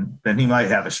 then he might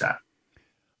have a shot.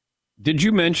 Did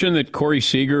you mention that Corey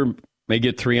Seager may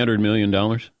get $300 million?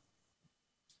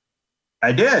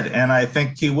 I did, and I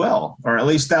think he will, or at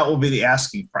least that will be the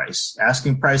asking price.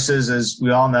 Asking prices, as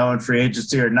we all know in free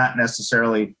agency, are not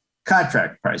necessarily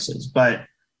contract prices. But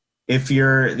if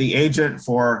you're the agent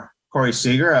for Corey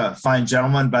Seager, a fine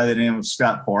gentleman by the name of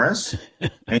Scott Boras,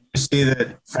 and you see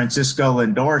that Francisco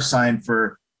Lindor signed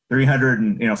for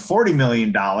 $340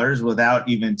 million without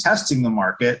even testing the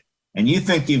market, and you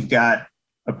think you've got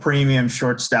a premium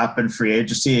shortstop in free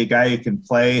agency, a guy who can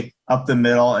play up the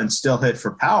middle and still hit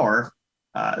for power,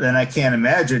 then I can't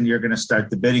imagine you're going to start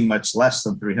the bidding much less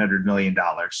than $300 million.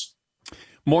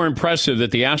 More impressive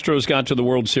that the Astros got to the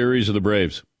World Series or the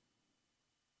Braves?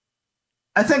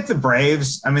 I think the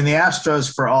Braves. I mean, the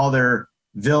Astros, for all their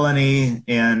villainy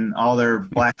and all their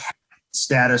black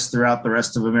status throughout the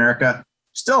rest of America.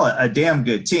 Still a damn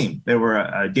good team. They were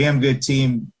a damn good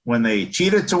team when they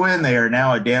cheated to win. They are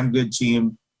now a damn good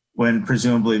team when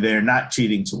presumably they are not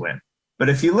cheating to win. But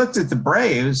if you looked at the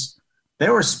Braves, they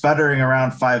were sputtering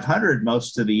around 500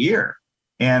 most of the year.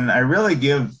 And I really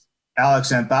give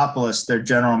Alex Anthopoulos, their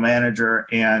general manager,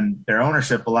 and their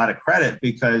ownership a lot of credit,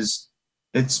 because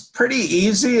it's pretty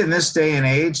easy in this day and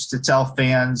age to tell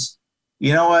fans,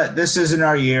 you know what, this isn't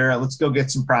our year. Let's go get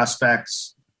some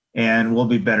prospects and we'll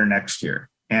be better next year.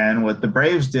 And what the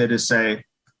Braves did is say,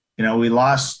 you know, we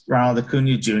lost Ronald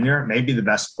Acuna Jr., maybe the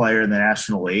best player in the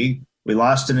National League. We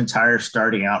lost an entire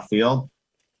starting outfield.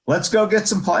 Let's go get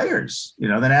some players. You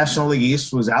know, the National League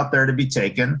East was out there to be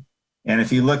taken. And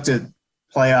if you looked at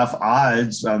playoff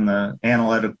odds on the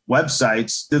analytic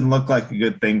websites, didn't look like a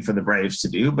good thing for the Braves to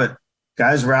do, but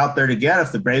guys were out there to get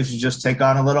if the Braves would just take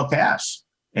on a little cash.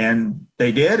 And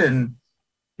they did. And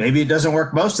maybe it doesn't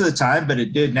work most of the time, but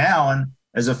it did now. And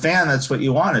as a fan, that's what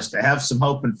you want, is to have some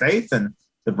hope and faith. And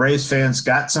the Braves fans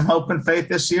got some hope and faith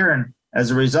this year. And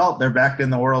as a result, they're back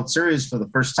in the World Series for the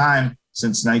first time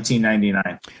since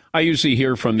 1999. I usually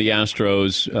hear from the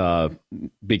Astros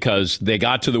because they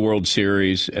got to the World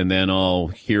Series, and then I'll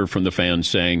hear from the fans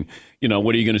saying, you know,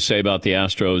 what are you going to say about the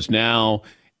Astros now?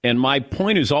 And my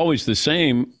point is always the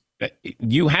same.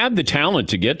 You have the talent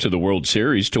to get to the World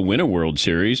Series, to win a World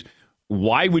Series.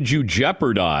 Why would you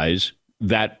jeopardize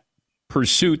that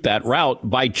pursuit, that route,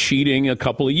 by cheating a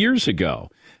couple of years ago?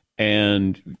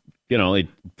 And you know,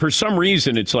 for some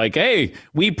reason, it's like, hey,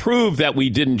 we proved that we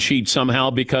didn't cheat somehow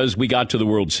because we got to the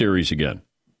World Series again.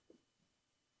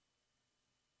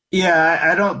 Yeah,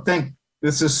 I don't think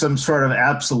this is some sort of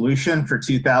absolution for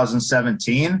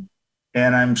 2017.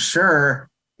 And I'm sure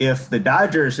if the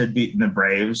Dodgers had beaten the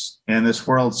Braves and this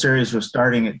World Series was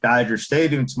starting at Dodger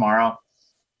Stadium tomorrow,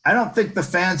 I don't think the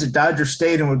fans at Dodger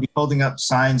Stadium would be holding up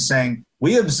signs saying,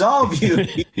 we absolve you.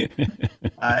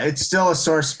 It's still a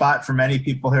sore spot for many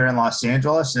people here in Los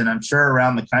Angeles, and I'm sure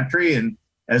around the country, and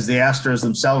as the Astros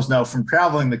themselves know from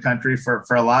traveling the country, for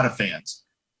a lot of fans.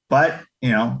 But, you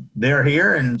know, they're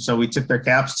here, and so we took their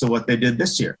caps to what they did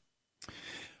this year.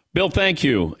 Bill, thank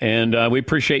you, and we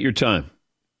appreciate your time.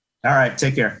 All right,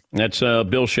 take care. That's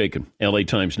Bill Shaikin, LA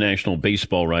Times national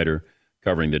baseball writer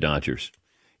covering the Dodgers.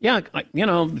 Yeah, you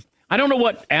know, I don't know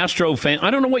what Astro fan, I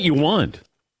don't know what you want.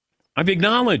 I've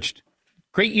acknowledged.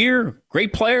 Great year,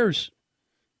 great players.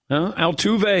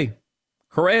 Altuve,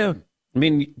 Correa. I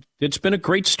mean, it's been a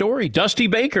great story. Dusty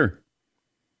Baker.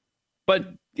 But,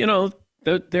 you know,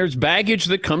 there's baggage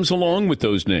that comes along with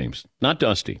those names. Not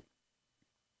Dusty.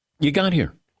 You got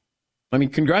here. I mean,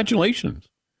 congratulations.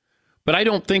 But I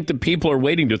don't think that people are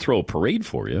waiting to throw a parade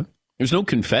for you. There's no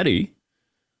confetti.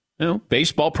 You know,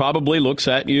 baseball probably looks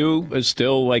at you as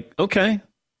still like, okay,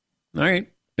 all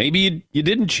right, maybe you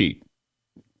didn't cheat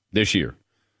this year.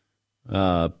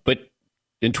 But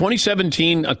in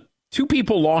 2017, two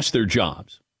people lost their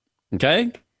jobs,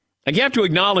 okay? Like, you have to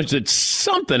acknowledge that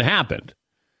something happened.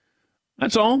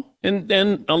 That's all.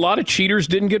 And a lot of cheaters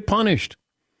didn't get punished.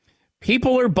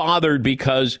 People are bothered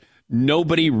because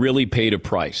nobody really paid a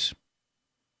price.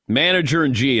 Manager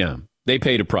and GM, they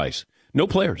paid a price. No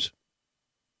players.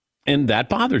 And that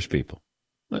bothers people.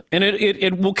 And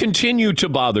it will continue to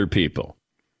bother people.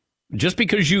 Just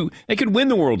because they could win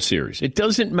the World Series. It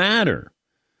doesn't matter.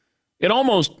 It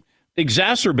almost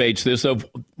exacerbates this of,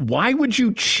 why would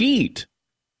you cheat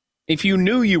if you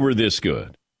knew you were this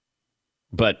good?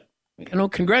 But, you know,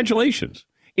 congratulations.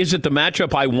 Is it the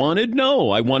matchup I wanted? No,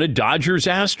 I wanted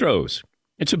Dodgers-Astros.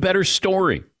 It's a better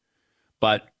story.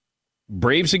 But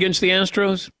Braves against the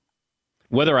Astros,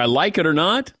 whether I like it or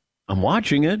not, I'm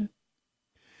watching it.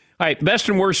 All right, best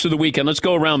and worst of the weekend. Let's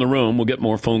go around the room. We'll get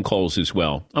more phone calls as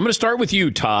well. I'm going to start with you,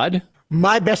 Todd.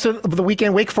 My best of the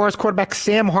weekend, Wake Forest quarterback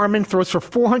Sam Harmon throws for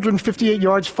 458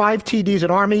 yards, 5 TDs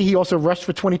at Army. He also rushed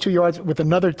for 22 yards with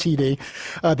another TD.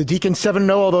 The Deacons 7-0,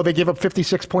 although they gave up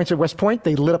 56 points at West Point.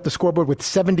 They lit up the scoreboard with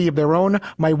 70 of their own.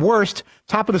 My worst,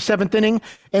 top of the 7th inning,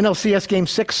 NLCS Game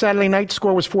 6 Saturday night.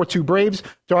 Score was 4-2 Braves.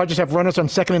 Dodgers have runners on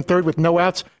 2nd and 3rd with no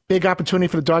outs. Big opportunity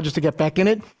for the Dodgers to get back in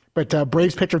it. But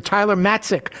Braves pitcher Tyler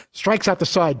Matzik strikes out the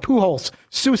side. Pujols,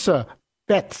 Sousa,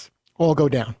 Betts all go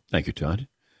down. Thank you, Todd.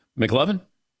 McLovin?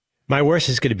 My worst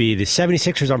is going to be the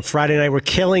 76ers on Friday night were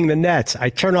killing the Nets. I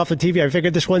turned off the TV. I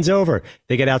figured this one's over.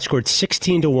 They get outscored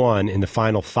 16-1 in the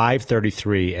final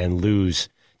 5:33 and lose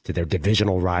to their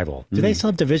divisional rival. Do they still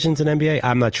have divisions in NBA?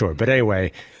 I'm not sure. But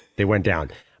anyway, they went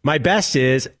down. My best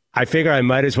is I figure I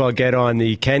might as well get on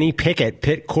the Kenny Pickett,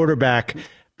 Pitt quarterback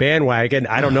bandwagon.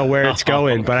 I don't know where it's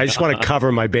going, but I just want to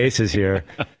cover my bases here.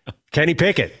 Kenny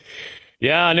Pickett.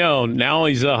 Yeah, I know. Now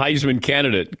he's a Heisman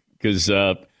candidate.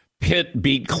 because Pitt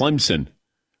beat Clemson.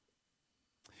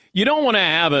 You don't want to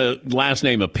have a last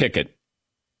name of Pickett,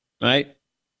 right?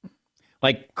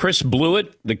 Like Chris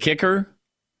Blewett, the kicker.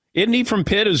 Isn't he from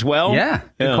Pitt as well? Yeah,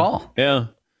 good call. Yeah.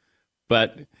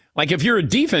 But, like, if you're a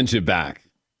defensive back,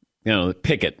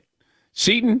 Pickett.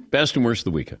 Seton, best and worst of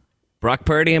the weekend. Brock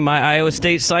Purdy and my Iowa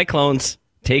State Cyclones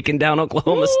taking down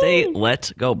Oklahoma State.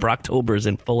 Let's go. Brocktober's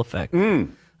in full effect.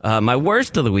 My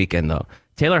worst of the weekend, though,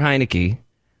 Taylor Heineke.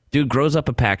 Dude grows up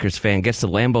a Packers fan, gets the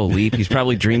Lambeau leap. He's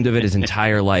probably dreamed of it his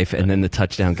entire life, and then the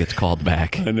touchdown gets called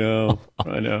back. I know.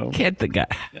 Can't the guy.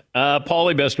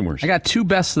 Paulie, best and worst. I got two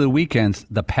best of the weekends.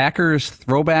 The Packers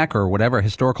throwback or whatever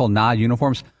historical nod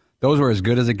uniforms, those were as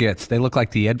good as it gets. They look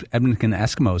like the Edmonton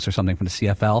Eskimos or something from the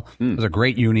CFL. Those are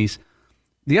great unis.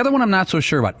 The other one I'm not so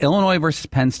sure about, Illinois versus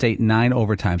Penn State, 9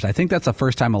 overtimes. I think that's the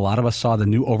first time a lot of us saw the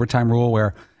new overtime rule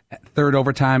where third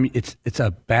overtime, it's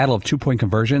a battle of 2-point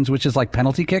conversions, which is like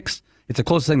penalty kicks. It's the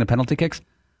closest thing to penalty kicks.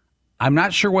 I'm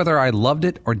not sure whether I loved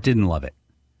it or didn't love it.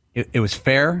 It was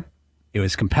fair. It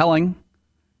was compelling.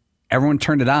 Everyone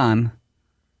turned it on,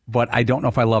 but I don't know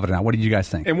if I love it or not. What did you guys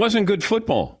think? It wasn't good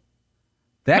football.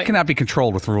 That cannot be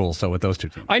controlled with rules, so with those two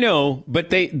teams. I know, but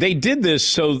they did this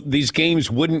so these games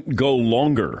wouldn't go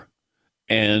longer,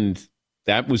 and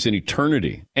that was an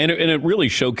eternity. And it really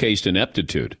showcased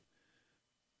ineptitude.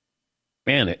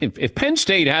 Man, if Penn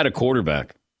State had a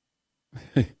quarterback,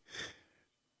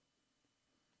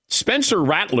 Spencer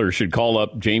Rattler should call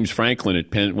up James Franklin at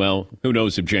Penn. Well, who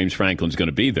knows if James Franklin's going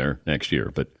to be there next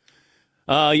year. But,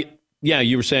 yeah,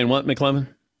 you were saying what, McLevin?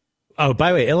 Oh, by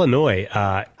the way, Illinois,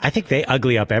 I think they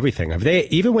ugly up everything.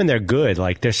 Even when they're good,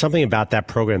 like there's something about that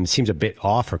program that seems a bit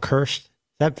off or cursed. Is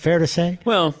that fair to say?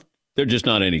 Well, they're just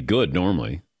not any good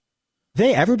normally.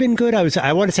 They ever been good?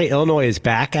 I want to say Illinois is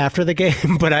back after the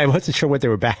game, but I wasn't sure what they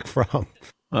were back from.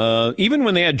 Even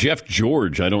when they had Jeff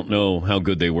George, I don't know how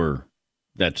good they were.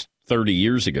 That's 30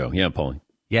 years ago. Yeah, Paulie.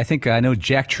 Yeah, I know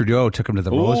Jack Trudeau took him to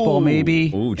the Rose Bowl maybe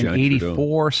in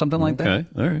 84, something like that. Okay,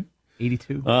 all right.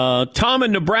 82. Tom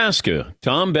in Nebraska.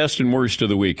 Tom, best and worst of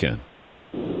the weekend.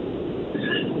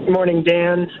 Good morning,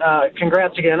 Dan.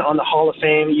 Congrats again on the Hall of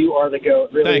Fame. You are the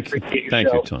GOAT. Really appreciate your Thank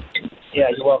show. you, Tom. Yeah,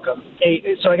 you're welcome. Hey,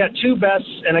 so I got two bests,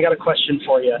 and I got a question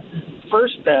for you.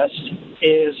 First best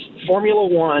is Formula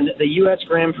One, the U.S.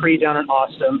 Grand Prix down in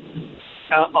Austin.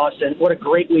 What a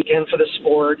great weekend for the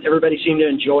sport. Everybody seemed to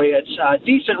enjoy it.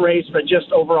 Decent race, but just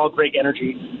overall great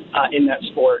energy in that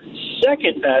sport.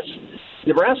 Second best,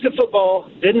 Nebraska football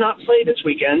did not play this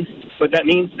weekend, but that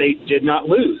means they did not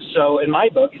lose. So in my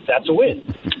book, that's a win.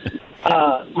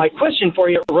 My question for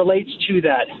you relates to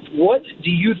that. What do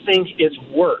you think is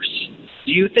worse?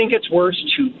 Do you think it's worse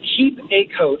to keep a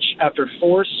coach after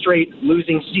 4 straight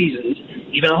losing seasons,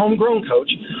 even a homegrown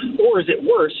coach, or is it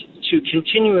worse to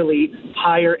continually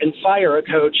hire and fire a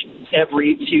coach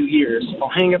every few years? I'll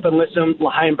hang up and listen.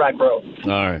 L'chaim Brak-Row.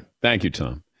 All right. Thank you,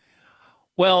 Tom.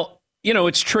 Well,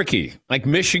 it's tricky. Like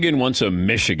Michigan wants a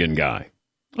Michigan guy.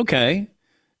 Okay.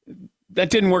 That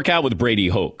didn't work out with Brady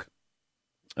Hoke.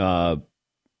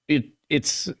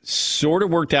 It's sort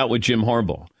of worked out with Jim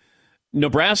Harbaugh.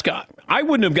 Nebraska, I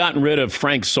wouldn't have gotten rid of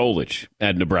Frank Solich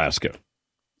at Nebraska.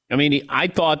 I mean, I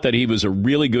thought that he was a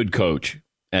really good coach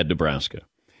at Nebraska.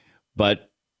 But,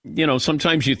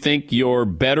 sometimes you think you're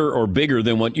better or bigger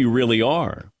than what you really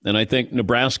are. And I think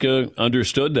Nebraska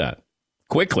understood that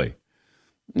quickly.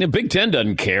 The Big Ten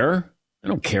doesn't care. They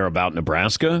don't care about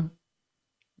Nebraska.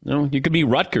 You could be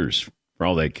Rutgers for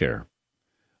all they care.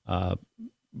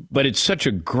 But it's such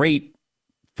a great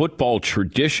football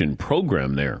tradition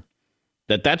program there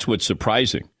that's what's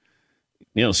surprising.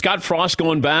 Scott Frost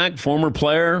going back, former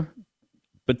player,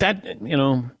 but that,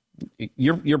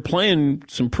 you're playing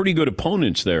some pretty good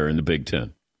opponents there in the Big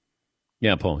Ten.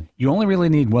 Yeah, Paulie. You only really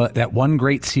need that one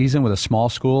great season with a small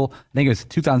school. I think it was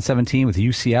 2017 with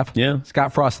UCF. Yeah.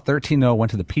 Scott Frost, 13-0,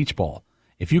 went to the Peach Bowl.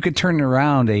 If you could turn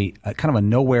around a kind of a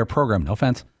nowhere program, no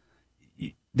offense,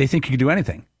 they think you could do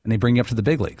anything, and they bring you up to the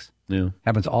big leagues. Yeah.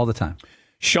 Happens all the time.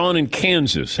 Sean in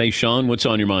Kansas. Hey, Sean, what's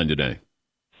on your mind today?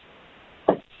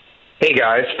 Hey,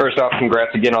 guys. First off, congrats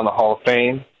again on the Hall of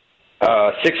Fame.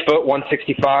 6 foot,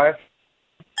 165.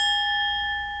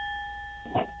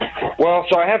 Well,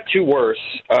 so I have two worse.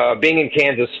 Being in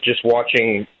Kansas, just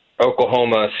watching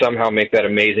Oklahoma somehow make that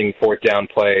amazing 4th down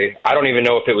play. I don't even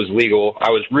know if it was legal.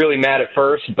 I was really mad at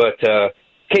first, but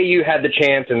KU had the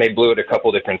chance, and they blew it a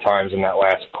couple different times in that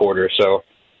last quarter. So,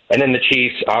 and then the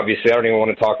Chiefs, obviously, I don't even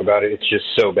want to talk about it. It's just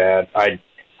so bad. I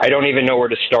don't even know where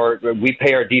to start. We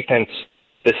pay our defense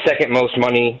the second most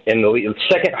money in the league,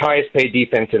 second highest paid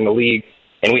defense in the league,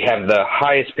 and we have the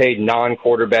highest paid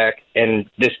non-quarterback, and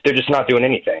they're just not doing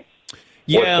anything.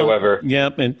 whatsoever. Yeah,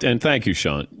 and thank you,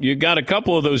 Sean. You got a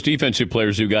couple of those defensive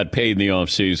players who got paid in the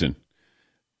offseason.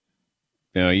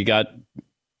 You got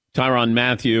Tyrann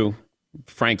Mathieu,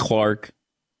 Frank Clark.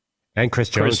 And Chris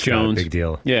Jones. Big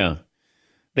deal. Yeah.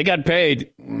 They got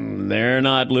paid. They're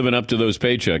not living up to those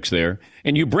paychecks there.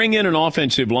 And you bring in an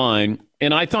offensive line,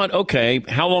 and I thought, okay,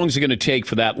 how long is it going to take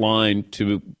for that line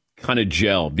to kind of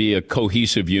gel, be a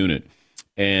cohesive unit?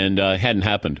 And it hadn't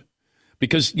happened.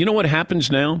 Because you know what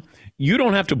happens now? You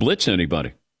don't have to blitz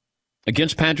anybody.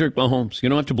 Against Patrick Mahomes, you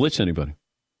don't have to blitz anybody.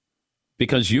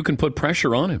 Because you can put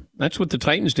pressure on him. That's what the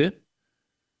Titans did.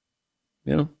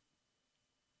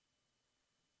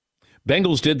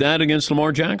 Bengals did that against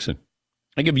Lamar Jackson.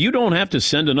 Like, if you don't have to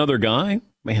send another guy,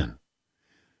 man.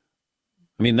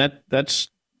 I mean, that's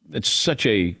such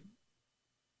a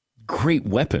great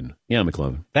weapon. Yeah,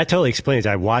 McLovin. That totally explains.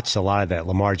 I watched a lot of that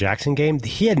Lamar Jackson game.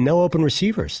 He had no open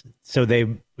receivers. So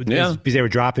because they were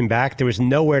dropping back, there was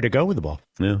nowhere to go with the ball.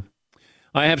 Yeah.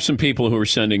 I have some people who are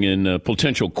sending in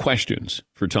potential questions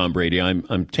for Tom Brady.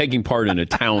 I'm taking part in a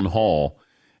town hall,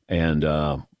 and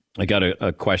I got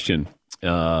a question.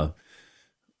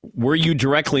 Were you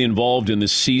directly involved in the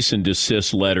cease and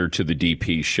desist letter to the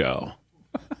DP show?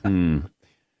 Do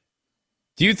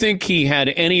you think he had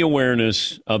any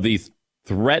awareness of the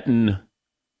threatened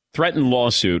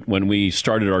lawsuit when we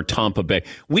started our Tampa Bay?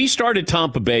 We started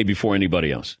Tampa Bay before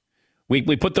anybody else.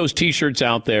 We put those T-shirts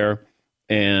out there,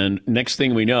 and next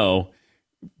thing we know,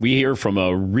 we hear from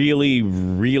a really,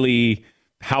 really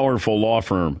powerful law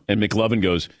firm, and McLovin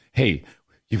goes, hey,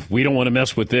 we don't want to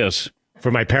mess with this. For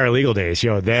my paralegal days,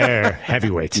 they're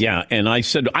heavyweights. Yeah, and I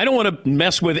said, I don't want to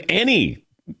mess with any,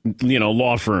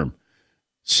 law firm.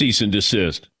 Cease and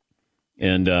desist.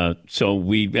 And so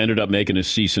we ended up making a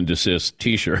cease and desist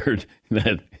T-shirt.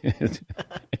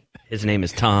 His name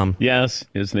is Tom. Yes,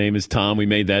 his name is Tom. We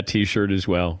made that T-shirt as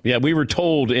well. Yeah, we were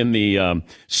told in the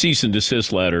cease and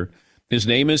desist letter, his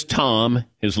name is Tom,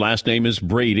 his last name is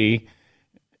Brady.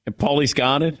 Paulie's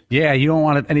got it? Yeah, you don't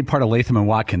want any part of Latham and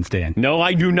Watkins, Dan. No,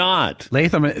 I do not.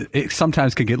 Latham it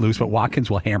sometimes can get loose, but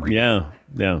Watkins will hammer you.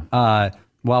 Yeah.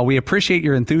 While we appreciate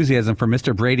your enthusiasm for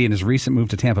Mr. Brady and his recent move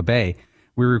to Tampa Bay,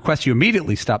 we request you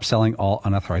immediately stop selling all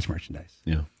unauthorized merchandise.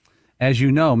 Yeah. As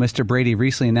you know, Mr. Brady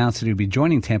recently announced that he would be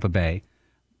joining Tampa Bay.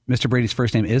 Mr. Brady's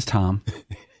first name is Tom.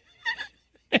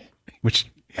 Which,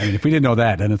 I mean, if we didn't know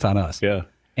that, then it's on us. Yeah.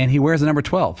 And he wears the number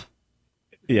 12.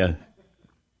 Yeah.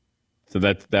 So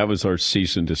that was our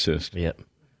cease and desist. Yep.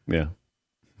 Yeah.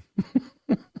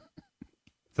 It's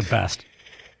the best.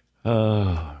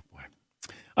 Oh, boy.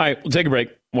 All right, we'll take a break.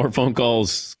 More phone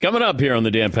calls coming up here on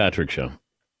the Dan Patrick Show.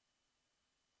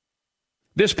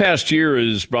 This past year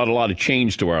has brought a lot of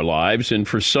change to our lives, and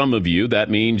for some of you, that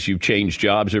means you've changed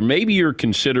jobs, or maybe you're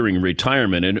considering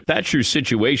retirement, and if that's your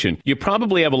situation, you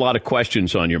probably have a lot of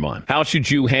questions on your mind. How should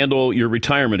you handle your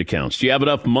retirement accounts? Do you have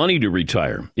enough money to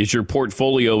retire? Is your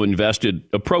portfolio invested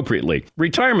appropriately?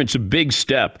 Retirement's a big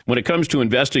step. When it comes to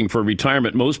investing for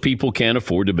retirement, most people can't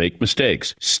afford to make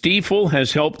mistakes. Stifel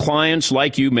has helped clients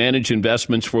like you manage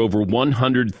investments for over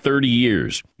 130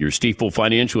 years. Your Stifel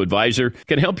financial advisor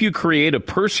can help you create a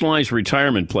personalized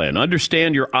retirement plan,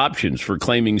 understand your options for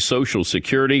claiming Social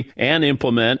Security, and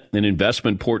implement an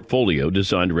investment portfolio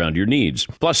designed around your needs.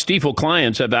 Plus, Stifel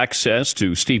clients have access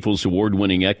to Stifel's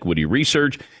award-winning equity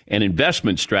research and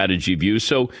investment strategy views,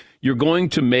 so you're going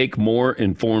to make more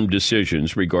informed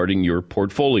decisions regarding your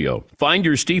portfolio. Find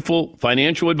your Stifel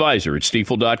financial advisor at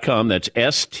stifel.com. That's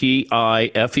STIFEL.com.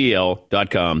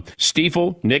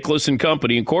 Stifel, Nicholas &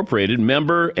 Company, Incorporated,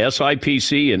 member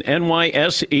SIPC and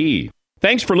NYSE.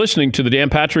 Thanks for listening to the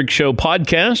Dan Patrick Show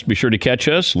podcast. Be sure to catch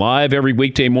us live every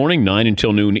weekday morning, 9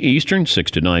 until noon Eastern, 6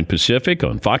 to 9 Pacific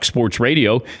on Fox Sports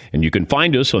Radio. And you can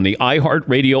find us on the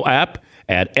iHeartRadio app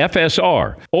at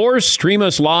FSR or stream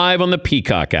us live on the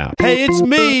Peacock app. Hey, it's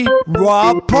me,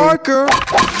 Rob Parker.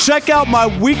 Check out my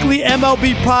weekly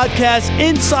MLB podcast,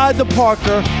 Inside the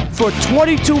Parker, for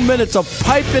 22 minutes of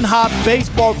piping hot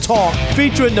baseball talk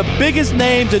featuring the biggest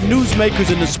names and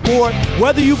newsmakers in the sport.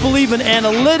 Whether you believe in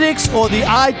analytics or the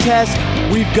eye test,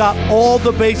 we've got all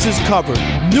the bases covered.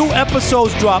 New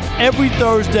episodes drop every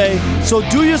Thursday, so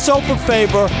do yourself a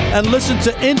favor and listen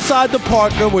to Inside the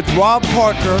Parker with Rob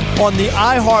Parker on the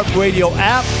iHeartRadio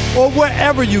app or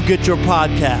wherever you get your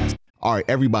podcast. All right,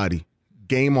 everybody,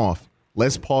 game off.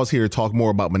 Let's pause here to talk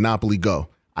more about Monopoly Go.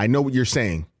 I know what you're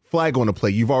saying. Flag on the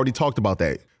play. You've already talked about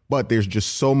that. But there's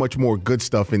just so much more good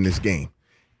stuff in this game.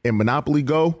 In Monopoly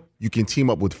Go, you can team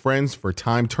up with friends for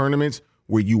timed tournaments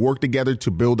where you work together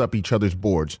to build up each other's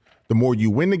boards. The more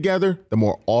you win together, the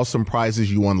more awesome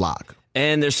prizes you unlock.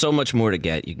 And there's so much more to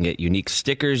get. You can get unique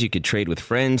stickers. You could trade with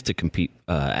friends to compete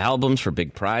albums for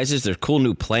big prizes. There's cool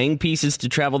new playing pieces to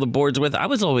travel the boards with. I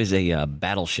was always a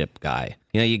Battleship guy.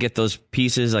 You get those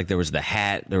pieces, like there was the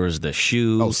hat, there was the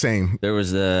shoe. Oh, same. I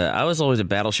was always a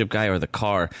Battleship guy, or the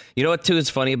car. You know what, too, is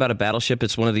funny about a Battleship?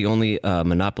 It's one of the only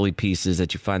Monopoly pieces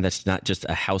that you find that's not just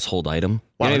a household item.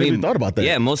 Wow, You know I what never even thought about that.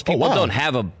 Yeah, most people wow. don't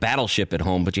have a Battleship at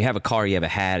home, but you have a car, you have a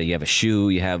hat, you have a shoe,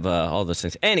 you have all those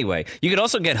things. Anyway, you could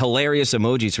also get hilarious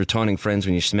emojis for taunting friends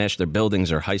when you smash their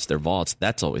buildings or heist their vaults.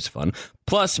 That's always fun.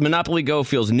 Plus, Monopoly Go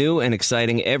feels new and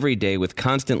exciting every day with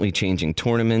constantly changing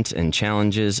tournaments and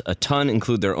challenges. A ton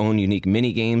include their own unique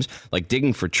mini games, like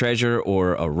digging for treasure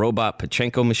or a robot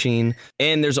Pachinko machine.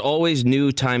 And there's always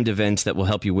new timed events that will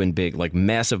help you win big, like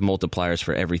massive multipliers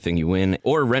for everything you win,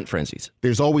 or rent frenzies.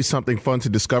 There's always something fun to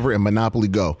discover in Monopoly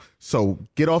Go. So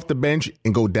get off the bench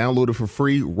and go download it for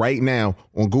free right now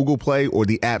on Google Play or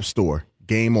the App Store.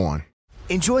 Game on.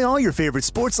 Enjoy all your favorite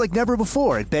sports like never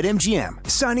before at BetMGM.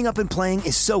 Signing up and playing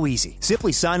is so easy.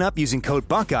 Simply sign up using code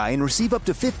Buckeye and receive up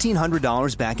to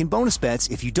 $1,500 back in bonus bets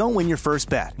if you don't win your first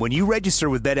bet. When you register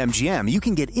with BetMGM, you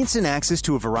can get instant access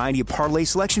to a variety of parlay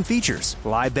selection features,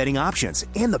 live betting options,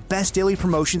 and the best daily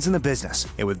promotions in the business.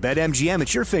 And with BetMGM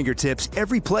at your fingertips,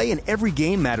 every play and every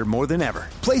game matter more than ever.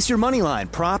 Place your moneyline,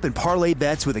 prop, and parlay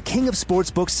bets with the king of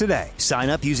sportsbooks today. Sign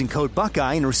up using code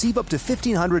Buckeye and receive up to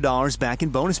 $1,500 back in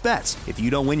bonus bets if you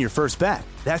don't win your first bet.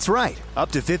 That's right,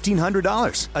 up to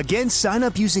 $1,500. Again, sign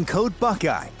up using code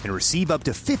Buckeye and receive up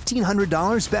to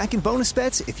 $1,500 back in bonus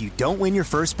bets if you don't win your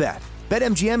first bet.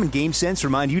 BetMGM and GameSense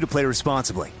remind you to play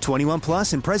responsibly. 21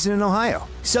 plus and present in Ohio.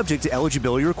 Subject to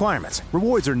eligibility requirements.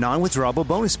 Rewards are non-withdrawable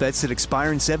bonus bets that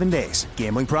expire in 7 days.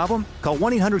 Gambling problem? Call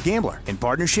 1-800-GAMBLER in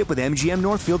partnership with MGM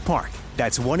Northfield Park.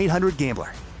 That's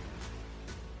 1-800-GAMBLER.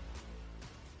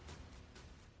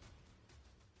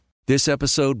 This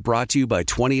episode brought to you by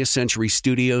 20th Century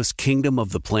Studios' Kingdom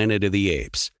of the Planet of the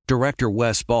Apes. Director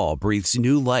Wes Ball breathes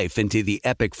new life into the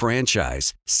epic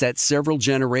franchise, set several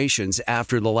generations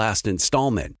after the last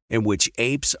installment, in which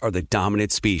apes are the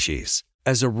dominant species.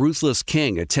 As a ruthless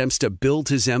king attempts to build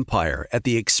his empire at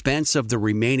the expense of the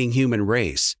remaining human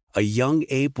race, a young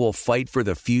ape will fight for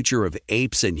the future of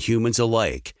apes and humans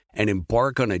alike and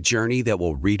embark on a journey that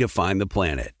will redefine the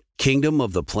planet. Kingdom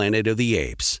of the Planet of the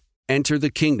Apes. Enter the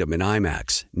kingdom in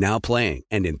IMAX, now playing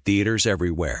and in theaters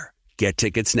everywhere. Get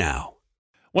tickets now.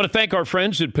 Want to thank our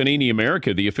friends at Panini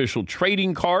America, the official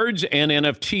trading cards and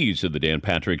NFTs of the Dan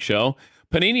Patrick Show.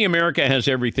 Panini America has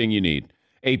everything you need.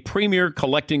 A premier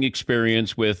collecting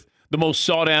experience with the most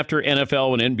sought-after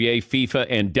NFL and NBA, FIFA,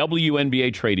 and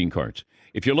WNBA trading cards.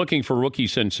 If you're looking for rookie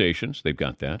sensations, they've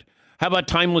got that. How about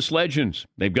timeless legends?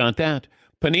 They've got that.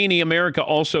 Panini America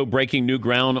also breaking new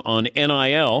ground on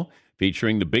NIL,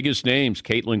 featuring the biggest names.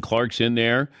 Caitlin Clark's in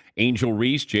there, Angel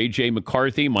Reese, J.J.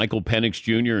 McCarthy, Michael Penix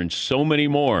Jr., and so many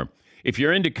more. If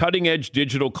you're into cutting-edge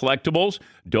digital collectibles,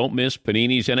 don't miss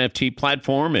Panini's NFT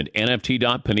platform at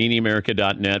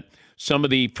nft.paniniamerica.net. Some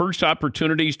of the first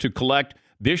opportunities to collect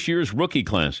this year's rookie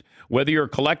class. Whether you're a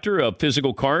collector of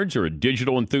physical cards or a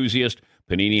digital enthusiast,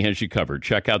 Panini has you covered.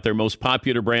 Check out their most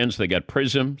popular brands. They got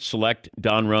Prism, Select,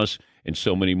 Donruss, and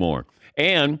so many more.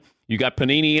 And you got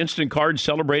Panini Instant Cards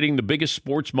celebrating the biggest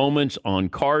sports moments on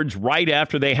cards right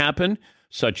after they happen,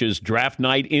 such as Draft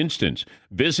Night Instants.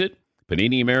 Visit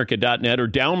PaniniAmerica.net or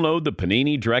download the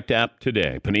Panini Direct app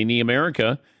today. Panini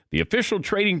America, the official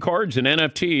trading cards and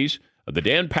NFTs of the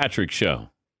Dan Patrick Show.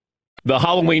 The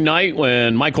Halloween night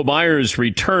when Michael Myers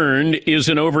returned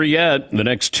isn't over yet. The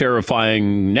next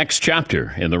terrifying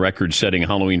chapter in the record-setting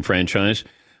Halloween franchise.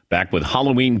 Back with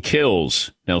Halloween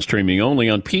Kills, now streaming only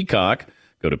on Peacock.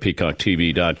 Go to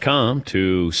peacocktv.com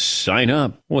to sign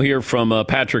up. We'll hear from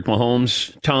Patrick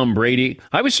Mahomes, Tom Brady.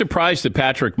 I was surprised that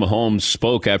Patrick Mahomes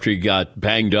spoke after he got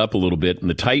banged up a little bit in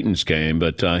the Titans game,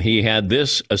 but he had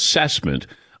this assessment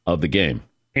of the game.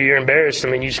 You're embarrassed. I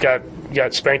mean, you just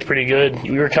got spanked pretty good.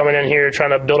 We were coming in here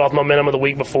trying to build off momentum of the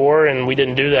week before, and we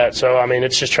didn't do that. So, I mean,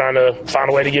 it's just trying to find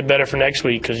a way to get better for next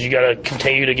week because you got to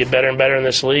continue to get better and better in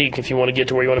this league if you want to get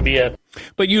to where you want to be at.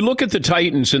 But you look at the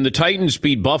Titans, and the Titans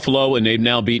beat Buffalo, and they've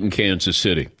now beaten Kansas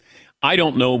City. I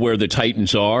don't know where the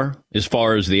Titans are as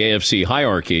far as the AFC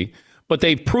hierarchy, but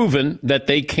they've proven that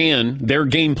their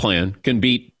game plan can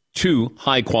beat two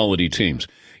high-quality teams.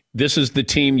 This is the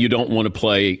team you don't want to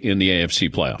play in the AFC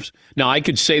playoffs. Now, I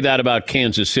could say that about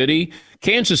Kansas City.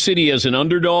 Kansas City as an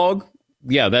underdog,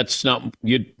 yeah, that's not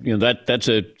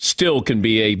still can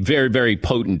be a very, very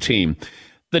potent team.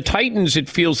 The Titans, it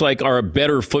feels like, are a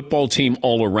better football team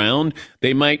all around.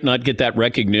 They might not get that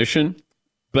recognition,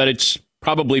 but it's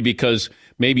probably because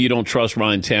maybe you don't trust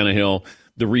Ryan Tannehill.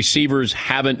 The receivers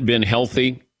haven't been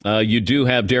healthy. You do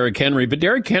have Derrick Henry, but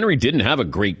Derrick Henry didn't have a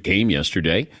great game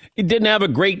yesterday. He didn't have a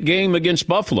great game against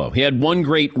Buffalo. He had one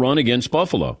great run against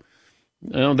Buffalo.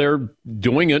 They're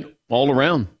doing it all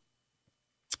around.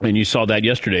 And you saw that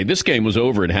yesterday. This game was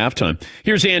over at halftime.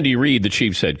 Here's Andy Reid, the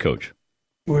Chiefs head coach.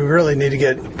 We really need to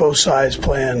get both sides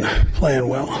playing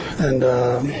well. And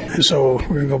so we're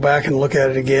going to go back and look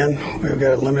at it again. We've got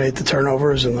to eliminate the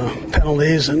turnovers and the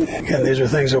penalties. And, again, these are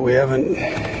things that we haven't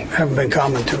been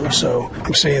common to us. So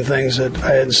I'm seeing things that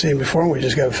I hadn't seen before, and we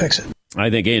just got to fix it.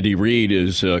 I think Andy Reid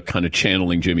is kind of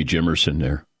channeling Jimmy Jimerson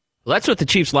there. Well, that's what the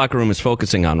Chiefs locker room is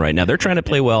focusing on right now. They're trying to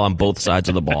play well on both sides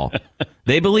of the ball.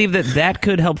 They believe that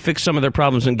could help fix some of their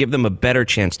problems and give them a better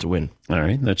chance to win. All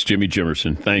right, that's Jimmy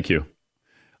Jimerson. Thank you.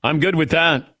 I'm good with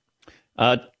that.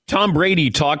 Tom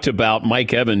Brady talked about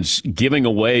Mike Evans giving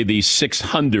away the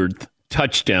 600th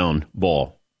touchdown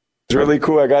ball. It's really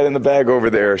cool. I got it in the bag over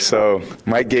there. So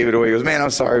Mike gave it away. He goes, man, I'm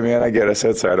sorry, man. I get it. I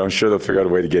said, sorry. I'm sure they'll figure out a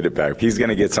way to get it back. He's going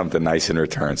to get something nice in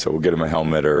return. So we'll get him a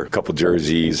helmet or a couple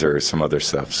jerseys or some other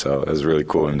stuff. So it was really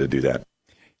cool of him to do that.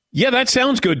 Yeah, that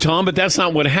sounds good, Tom, but that's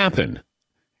not what happened.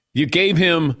 You gave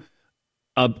him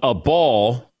a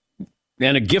ball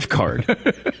and a gift card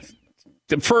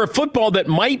for a football that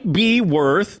might be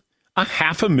worth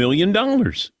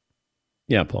 $500,000.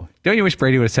 Yeah, Paul. Don't you wish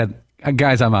Brady would have said,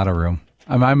 guys, I'm out of room.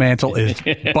 My mantle is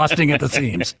busting at the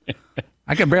seams.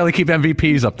 I can barely keep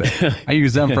MVPs up there. I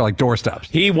use them for like doorsteps.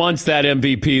 He wants that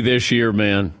MVP this year,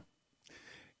 man.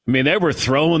 I mean, they were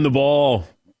throwing the ball,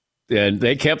 and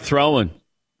they kept throwing.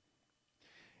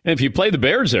 And if you play the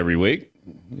Bears every week,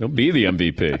 he'll be the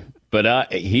MVP. But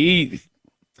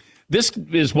this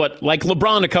is what, like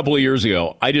LeBron a couple of years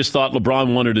ago, I just thought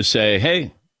LeBron wanted to say,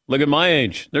 hey, look at my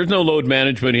age. There's no load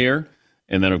management here.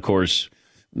 And then, of course,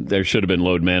 there should have been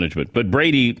load management. But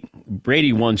Brady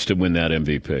wants to win that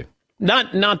MVP.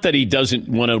 Not that he doesn't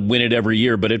want to win it every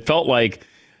year, but it felt like,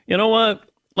 you know what?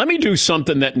 Let me do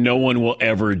something that no one will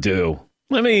ever do.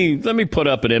 Let me put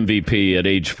up an MVP at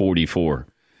age 44.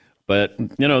 But,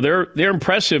 you know, they're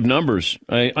impressive numbers.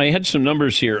 I had some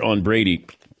numbers here on Brady.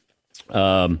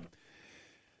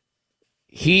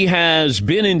 He has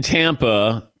been in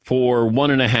Tampa for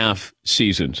 1.5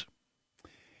 seasons.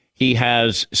 He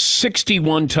has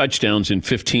 61 touchdowns and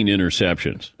 15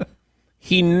 interceptions.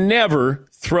 He never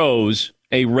throws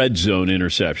a red zone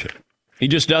interception. He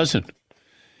just doesn't.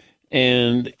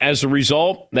 And as a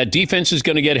result, that defense is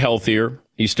going to get healthier.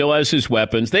 He still has his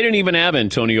weapons. They didn't even have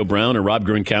Antonio Brown or Rob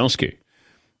Gronkowski.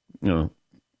 You know,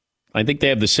 I think they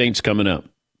have the Saints coming up.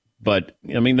 But,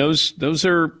 I mean, those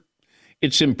are,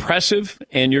 it's impressive,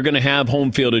 and you're going to have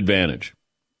home field advantage.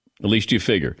 At least you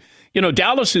figure. You know,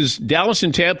 Dallas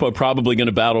and Tampa are probably going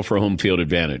to battle for home field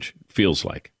advantage, feels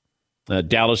like.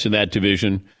 Dallas in that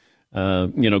division.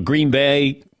 Green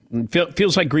Bay,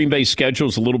 feels like Green Bay's schedule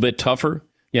is a little bit tougher.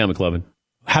 Yeah, McLovin.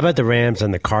 How about the Rams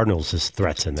and the Cardinals as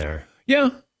threats in there?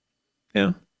 Yeah.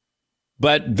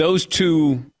 But those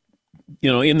two,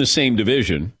 in the same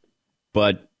division.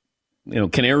 But,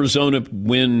 can Arizona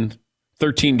win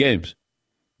 13 games?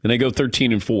 And they go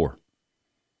 13-4.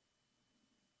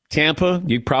 Tampa,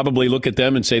 you probably look at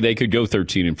them and say they could go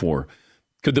 13-4.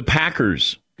 Could the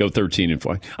Packers go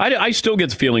 13-4? I still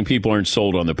get the feeling people aren't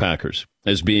sold on the Packers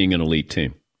as being an elite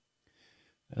team.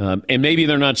 And maybe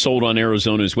they're not sold on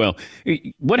Arizona as well.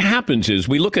 What happens is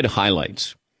we look at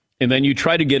highlights, and then you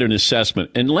try to get an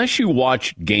assessment. Unless you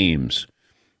watch games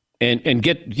and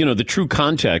get, the true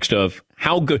context of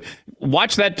how good.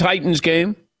 Watch that Titans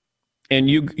game, and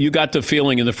you got the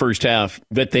feeling in the first half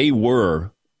that they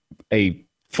were a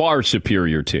far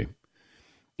superior team.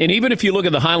 And even if you look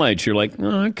at the highlights, you're like,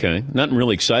 oh, okay, nothing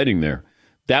really exciting there.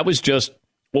 That was just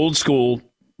old school,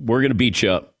 we're going to beat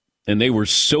you up. And they were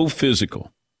so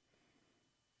physical.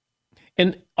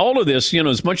 And all of this,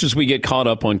 as much as we get caught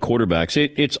up on quarterbacks,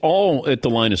 it's all at the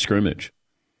line of scrimmage.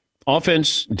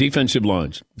 Offense, defensive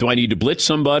lines. Do I need to blitz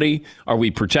somebody? Are we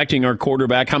protecting our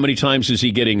quarterback? How many times is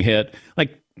he getting hit?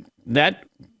 Like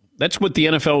that's what the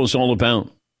NFL is all about.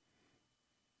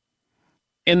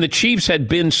 And the Chiefs had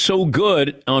been so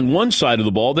good on one side of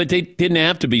the ball that they didn't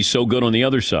have to be so good on the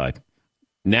other side.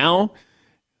 Now,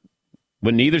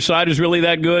 when neither side is really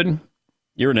that good,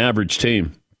 you're an average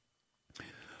team.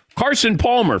 Carson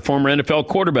Palmer, former NFL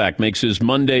quarterback, makes his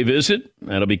Monday visit.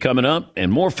 That'll be coming up,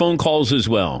 and more phone calls as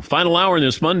well. Final hour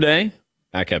this Monday.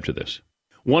 Back after this.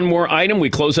 One more item.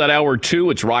 We close out hour 2.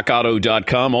 It's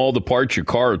rockauto.com. All the parts your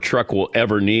car or truck will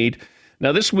ever need.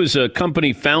 Now, this was a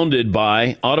company founded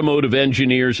by automotive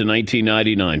engineers in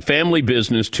 1999. Family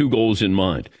business, 2 goals in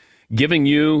mind. giving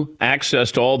you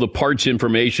access to all the parts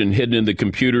information hidden in the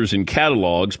computers and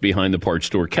catalogs behind the parts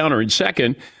store counter. And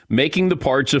second, making the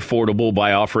parts affordable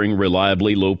by offering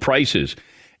reliably low prices.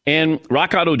 And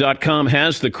RockAuto.com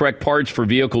has the correct parts for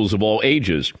vehicles of all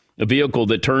ages. A vehicle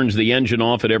that turns the engine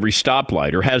off at every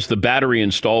stoplight or has the battery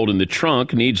installed in the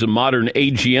trunk needs a modern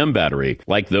AGM battery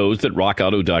like those that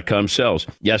RockAuto.com sells.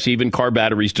 Yes, even car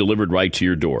batteries delivered right to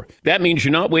your door. That means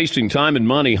you're not wasting time and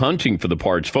money hunting for the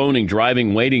parts, phoning,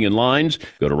 driving, waiting in lines.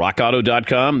 Go to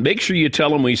RockAuto.com. Make sure you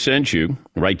tell them we sent you.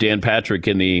 Write Dan Patrick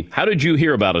in the How Did You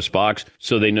Hear About Us box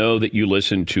so they know that you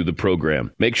listen to the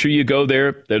program. Make sure you go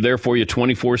there. They're there for you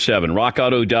 24/7.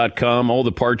 RockAuto.com. All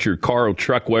the parts your car or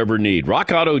truck will ever need.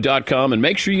 RockAuto.com. And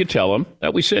make sure you tell them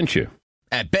that we sent you.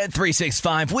 At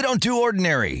Bet365, we don't do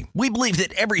ordinary. We believe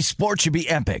that every sport should be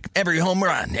epic. Every home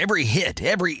run, every hit,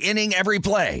 every inning, every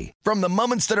play. From the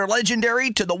moments that are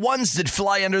legendary to the ones that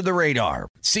fly under the radar.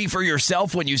 See for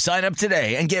yourself when you sign up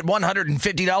today and get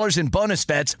 $150 in bonus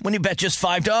bets when you bet just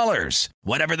 $5.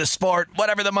 Whatever the sport,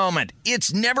 whatever the moment,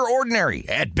 it's never ordinary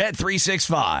at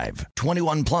Bet365.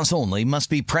 21 plus only. Must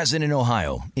be present in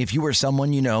Ohio. If you or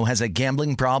someone you know has a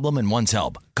gambling problem and wants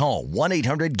help, call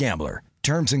 1-800-GAMBLER.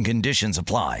 Terms and conditions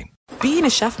apply. Being a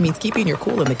chef means keeping your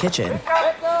cool in the kitchen.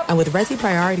 And with Resi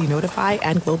Priority Notify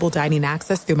and Global Dining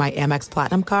Access through my Amex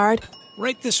Platinum card,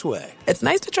 right this way. It's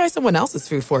nice to try someone else's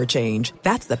food for a change.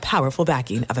 That's the powerful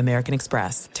backing of American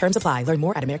Express. Terms apply. Learn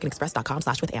more at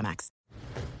americanexpress.com/withAmex.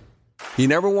 You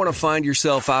never want to find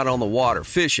yourself out on the water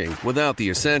fishing without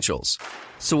the essentials.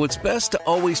 So it's best to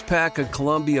always pack a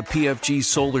Columbia PFG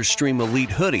Solar Stream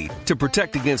Elite hoodie to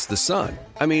protect against the sun.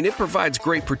 I mean, it provides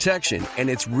great protection, and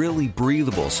it's really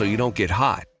breathable so you don't get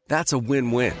hot. That's a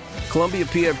win-win. Columbia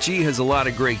PFG has a lot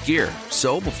of great gear.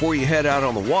 So before you head out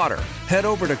on the water, head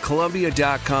over to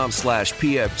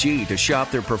Columbia.com/PFG to shop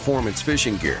their performance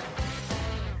fishing gear.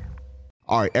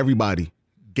 All right, everybody,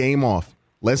 game off.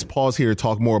 Let's pause here to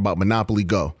talk more about Monopoly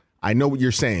Go. I know what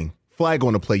you're saying. Flag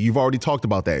on the play. You've already talked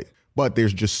about that. But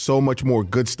there's just so much more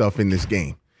good stuff in this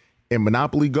game. In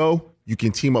Monopoly Go, you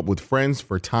can team up with friends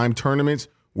for time tournaments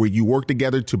where you work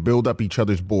together to build up each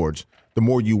other's boards. The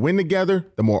more you win together,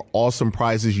 the more awesome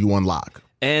prizes you unlock.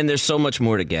 And there's so much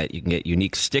more to get. You can get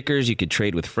unique stickers. You could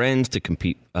trade with friends to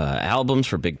compete albums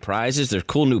for big prizes. There's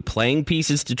cool new playing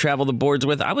pieces to travel the boards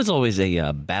with. I was always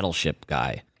a battleship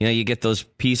guy. You know, you get those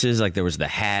pieces, like there was the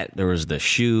hat, there was the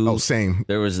shoe. Oh, same.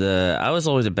 I was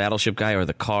always a battleship guy, or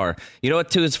the car. You know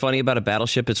what, too, is funny about a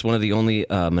battleship? It's one of the only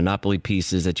Monopoly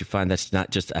pieces that you find that's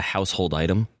not just a household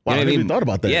item. Wow, You know I never even thought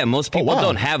about that. Yeah, most people wow.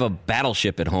 don't have a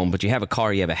battleship at home, but you have a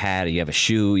car, you have a hat, you have a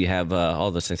shoe, you have all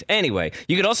those things. Anyway,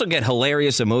 you could also get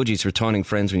hilarious emojis for taunting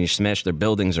friends when you smash their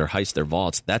buildings or heist their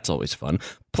vaults. That's always fun.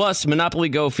 Plus, Monopoly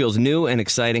Go feels new and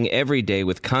exciting every day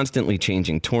with constantly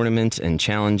changing tournaments and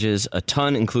challenges. A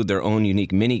ton include their own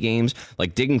unique mini games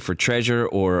like digging for treasure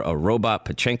or a robot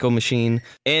Pachinko machine.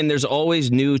 And there's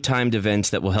always new timed events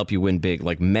that will help you win big,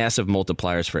 like massive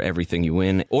multipliers for everything you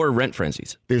win or rent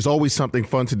frenzies. There's always something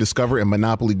fun to discover in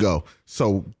Monopoly Go.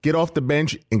 So get off the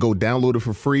bench and go download it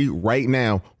for free right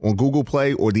now on Google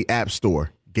Play or the App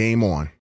Store. Game on.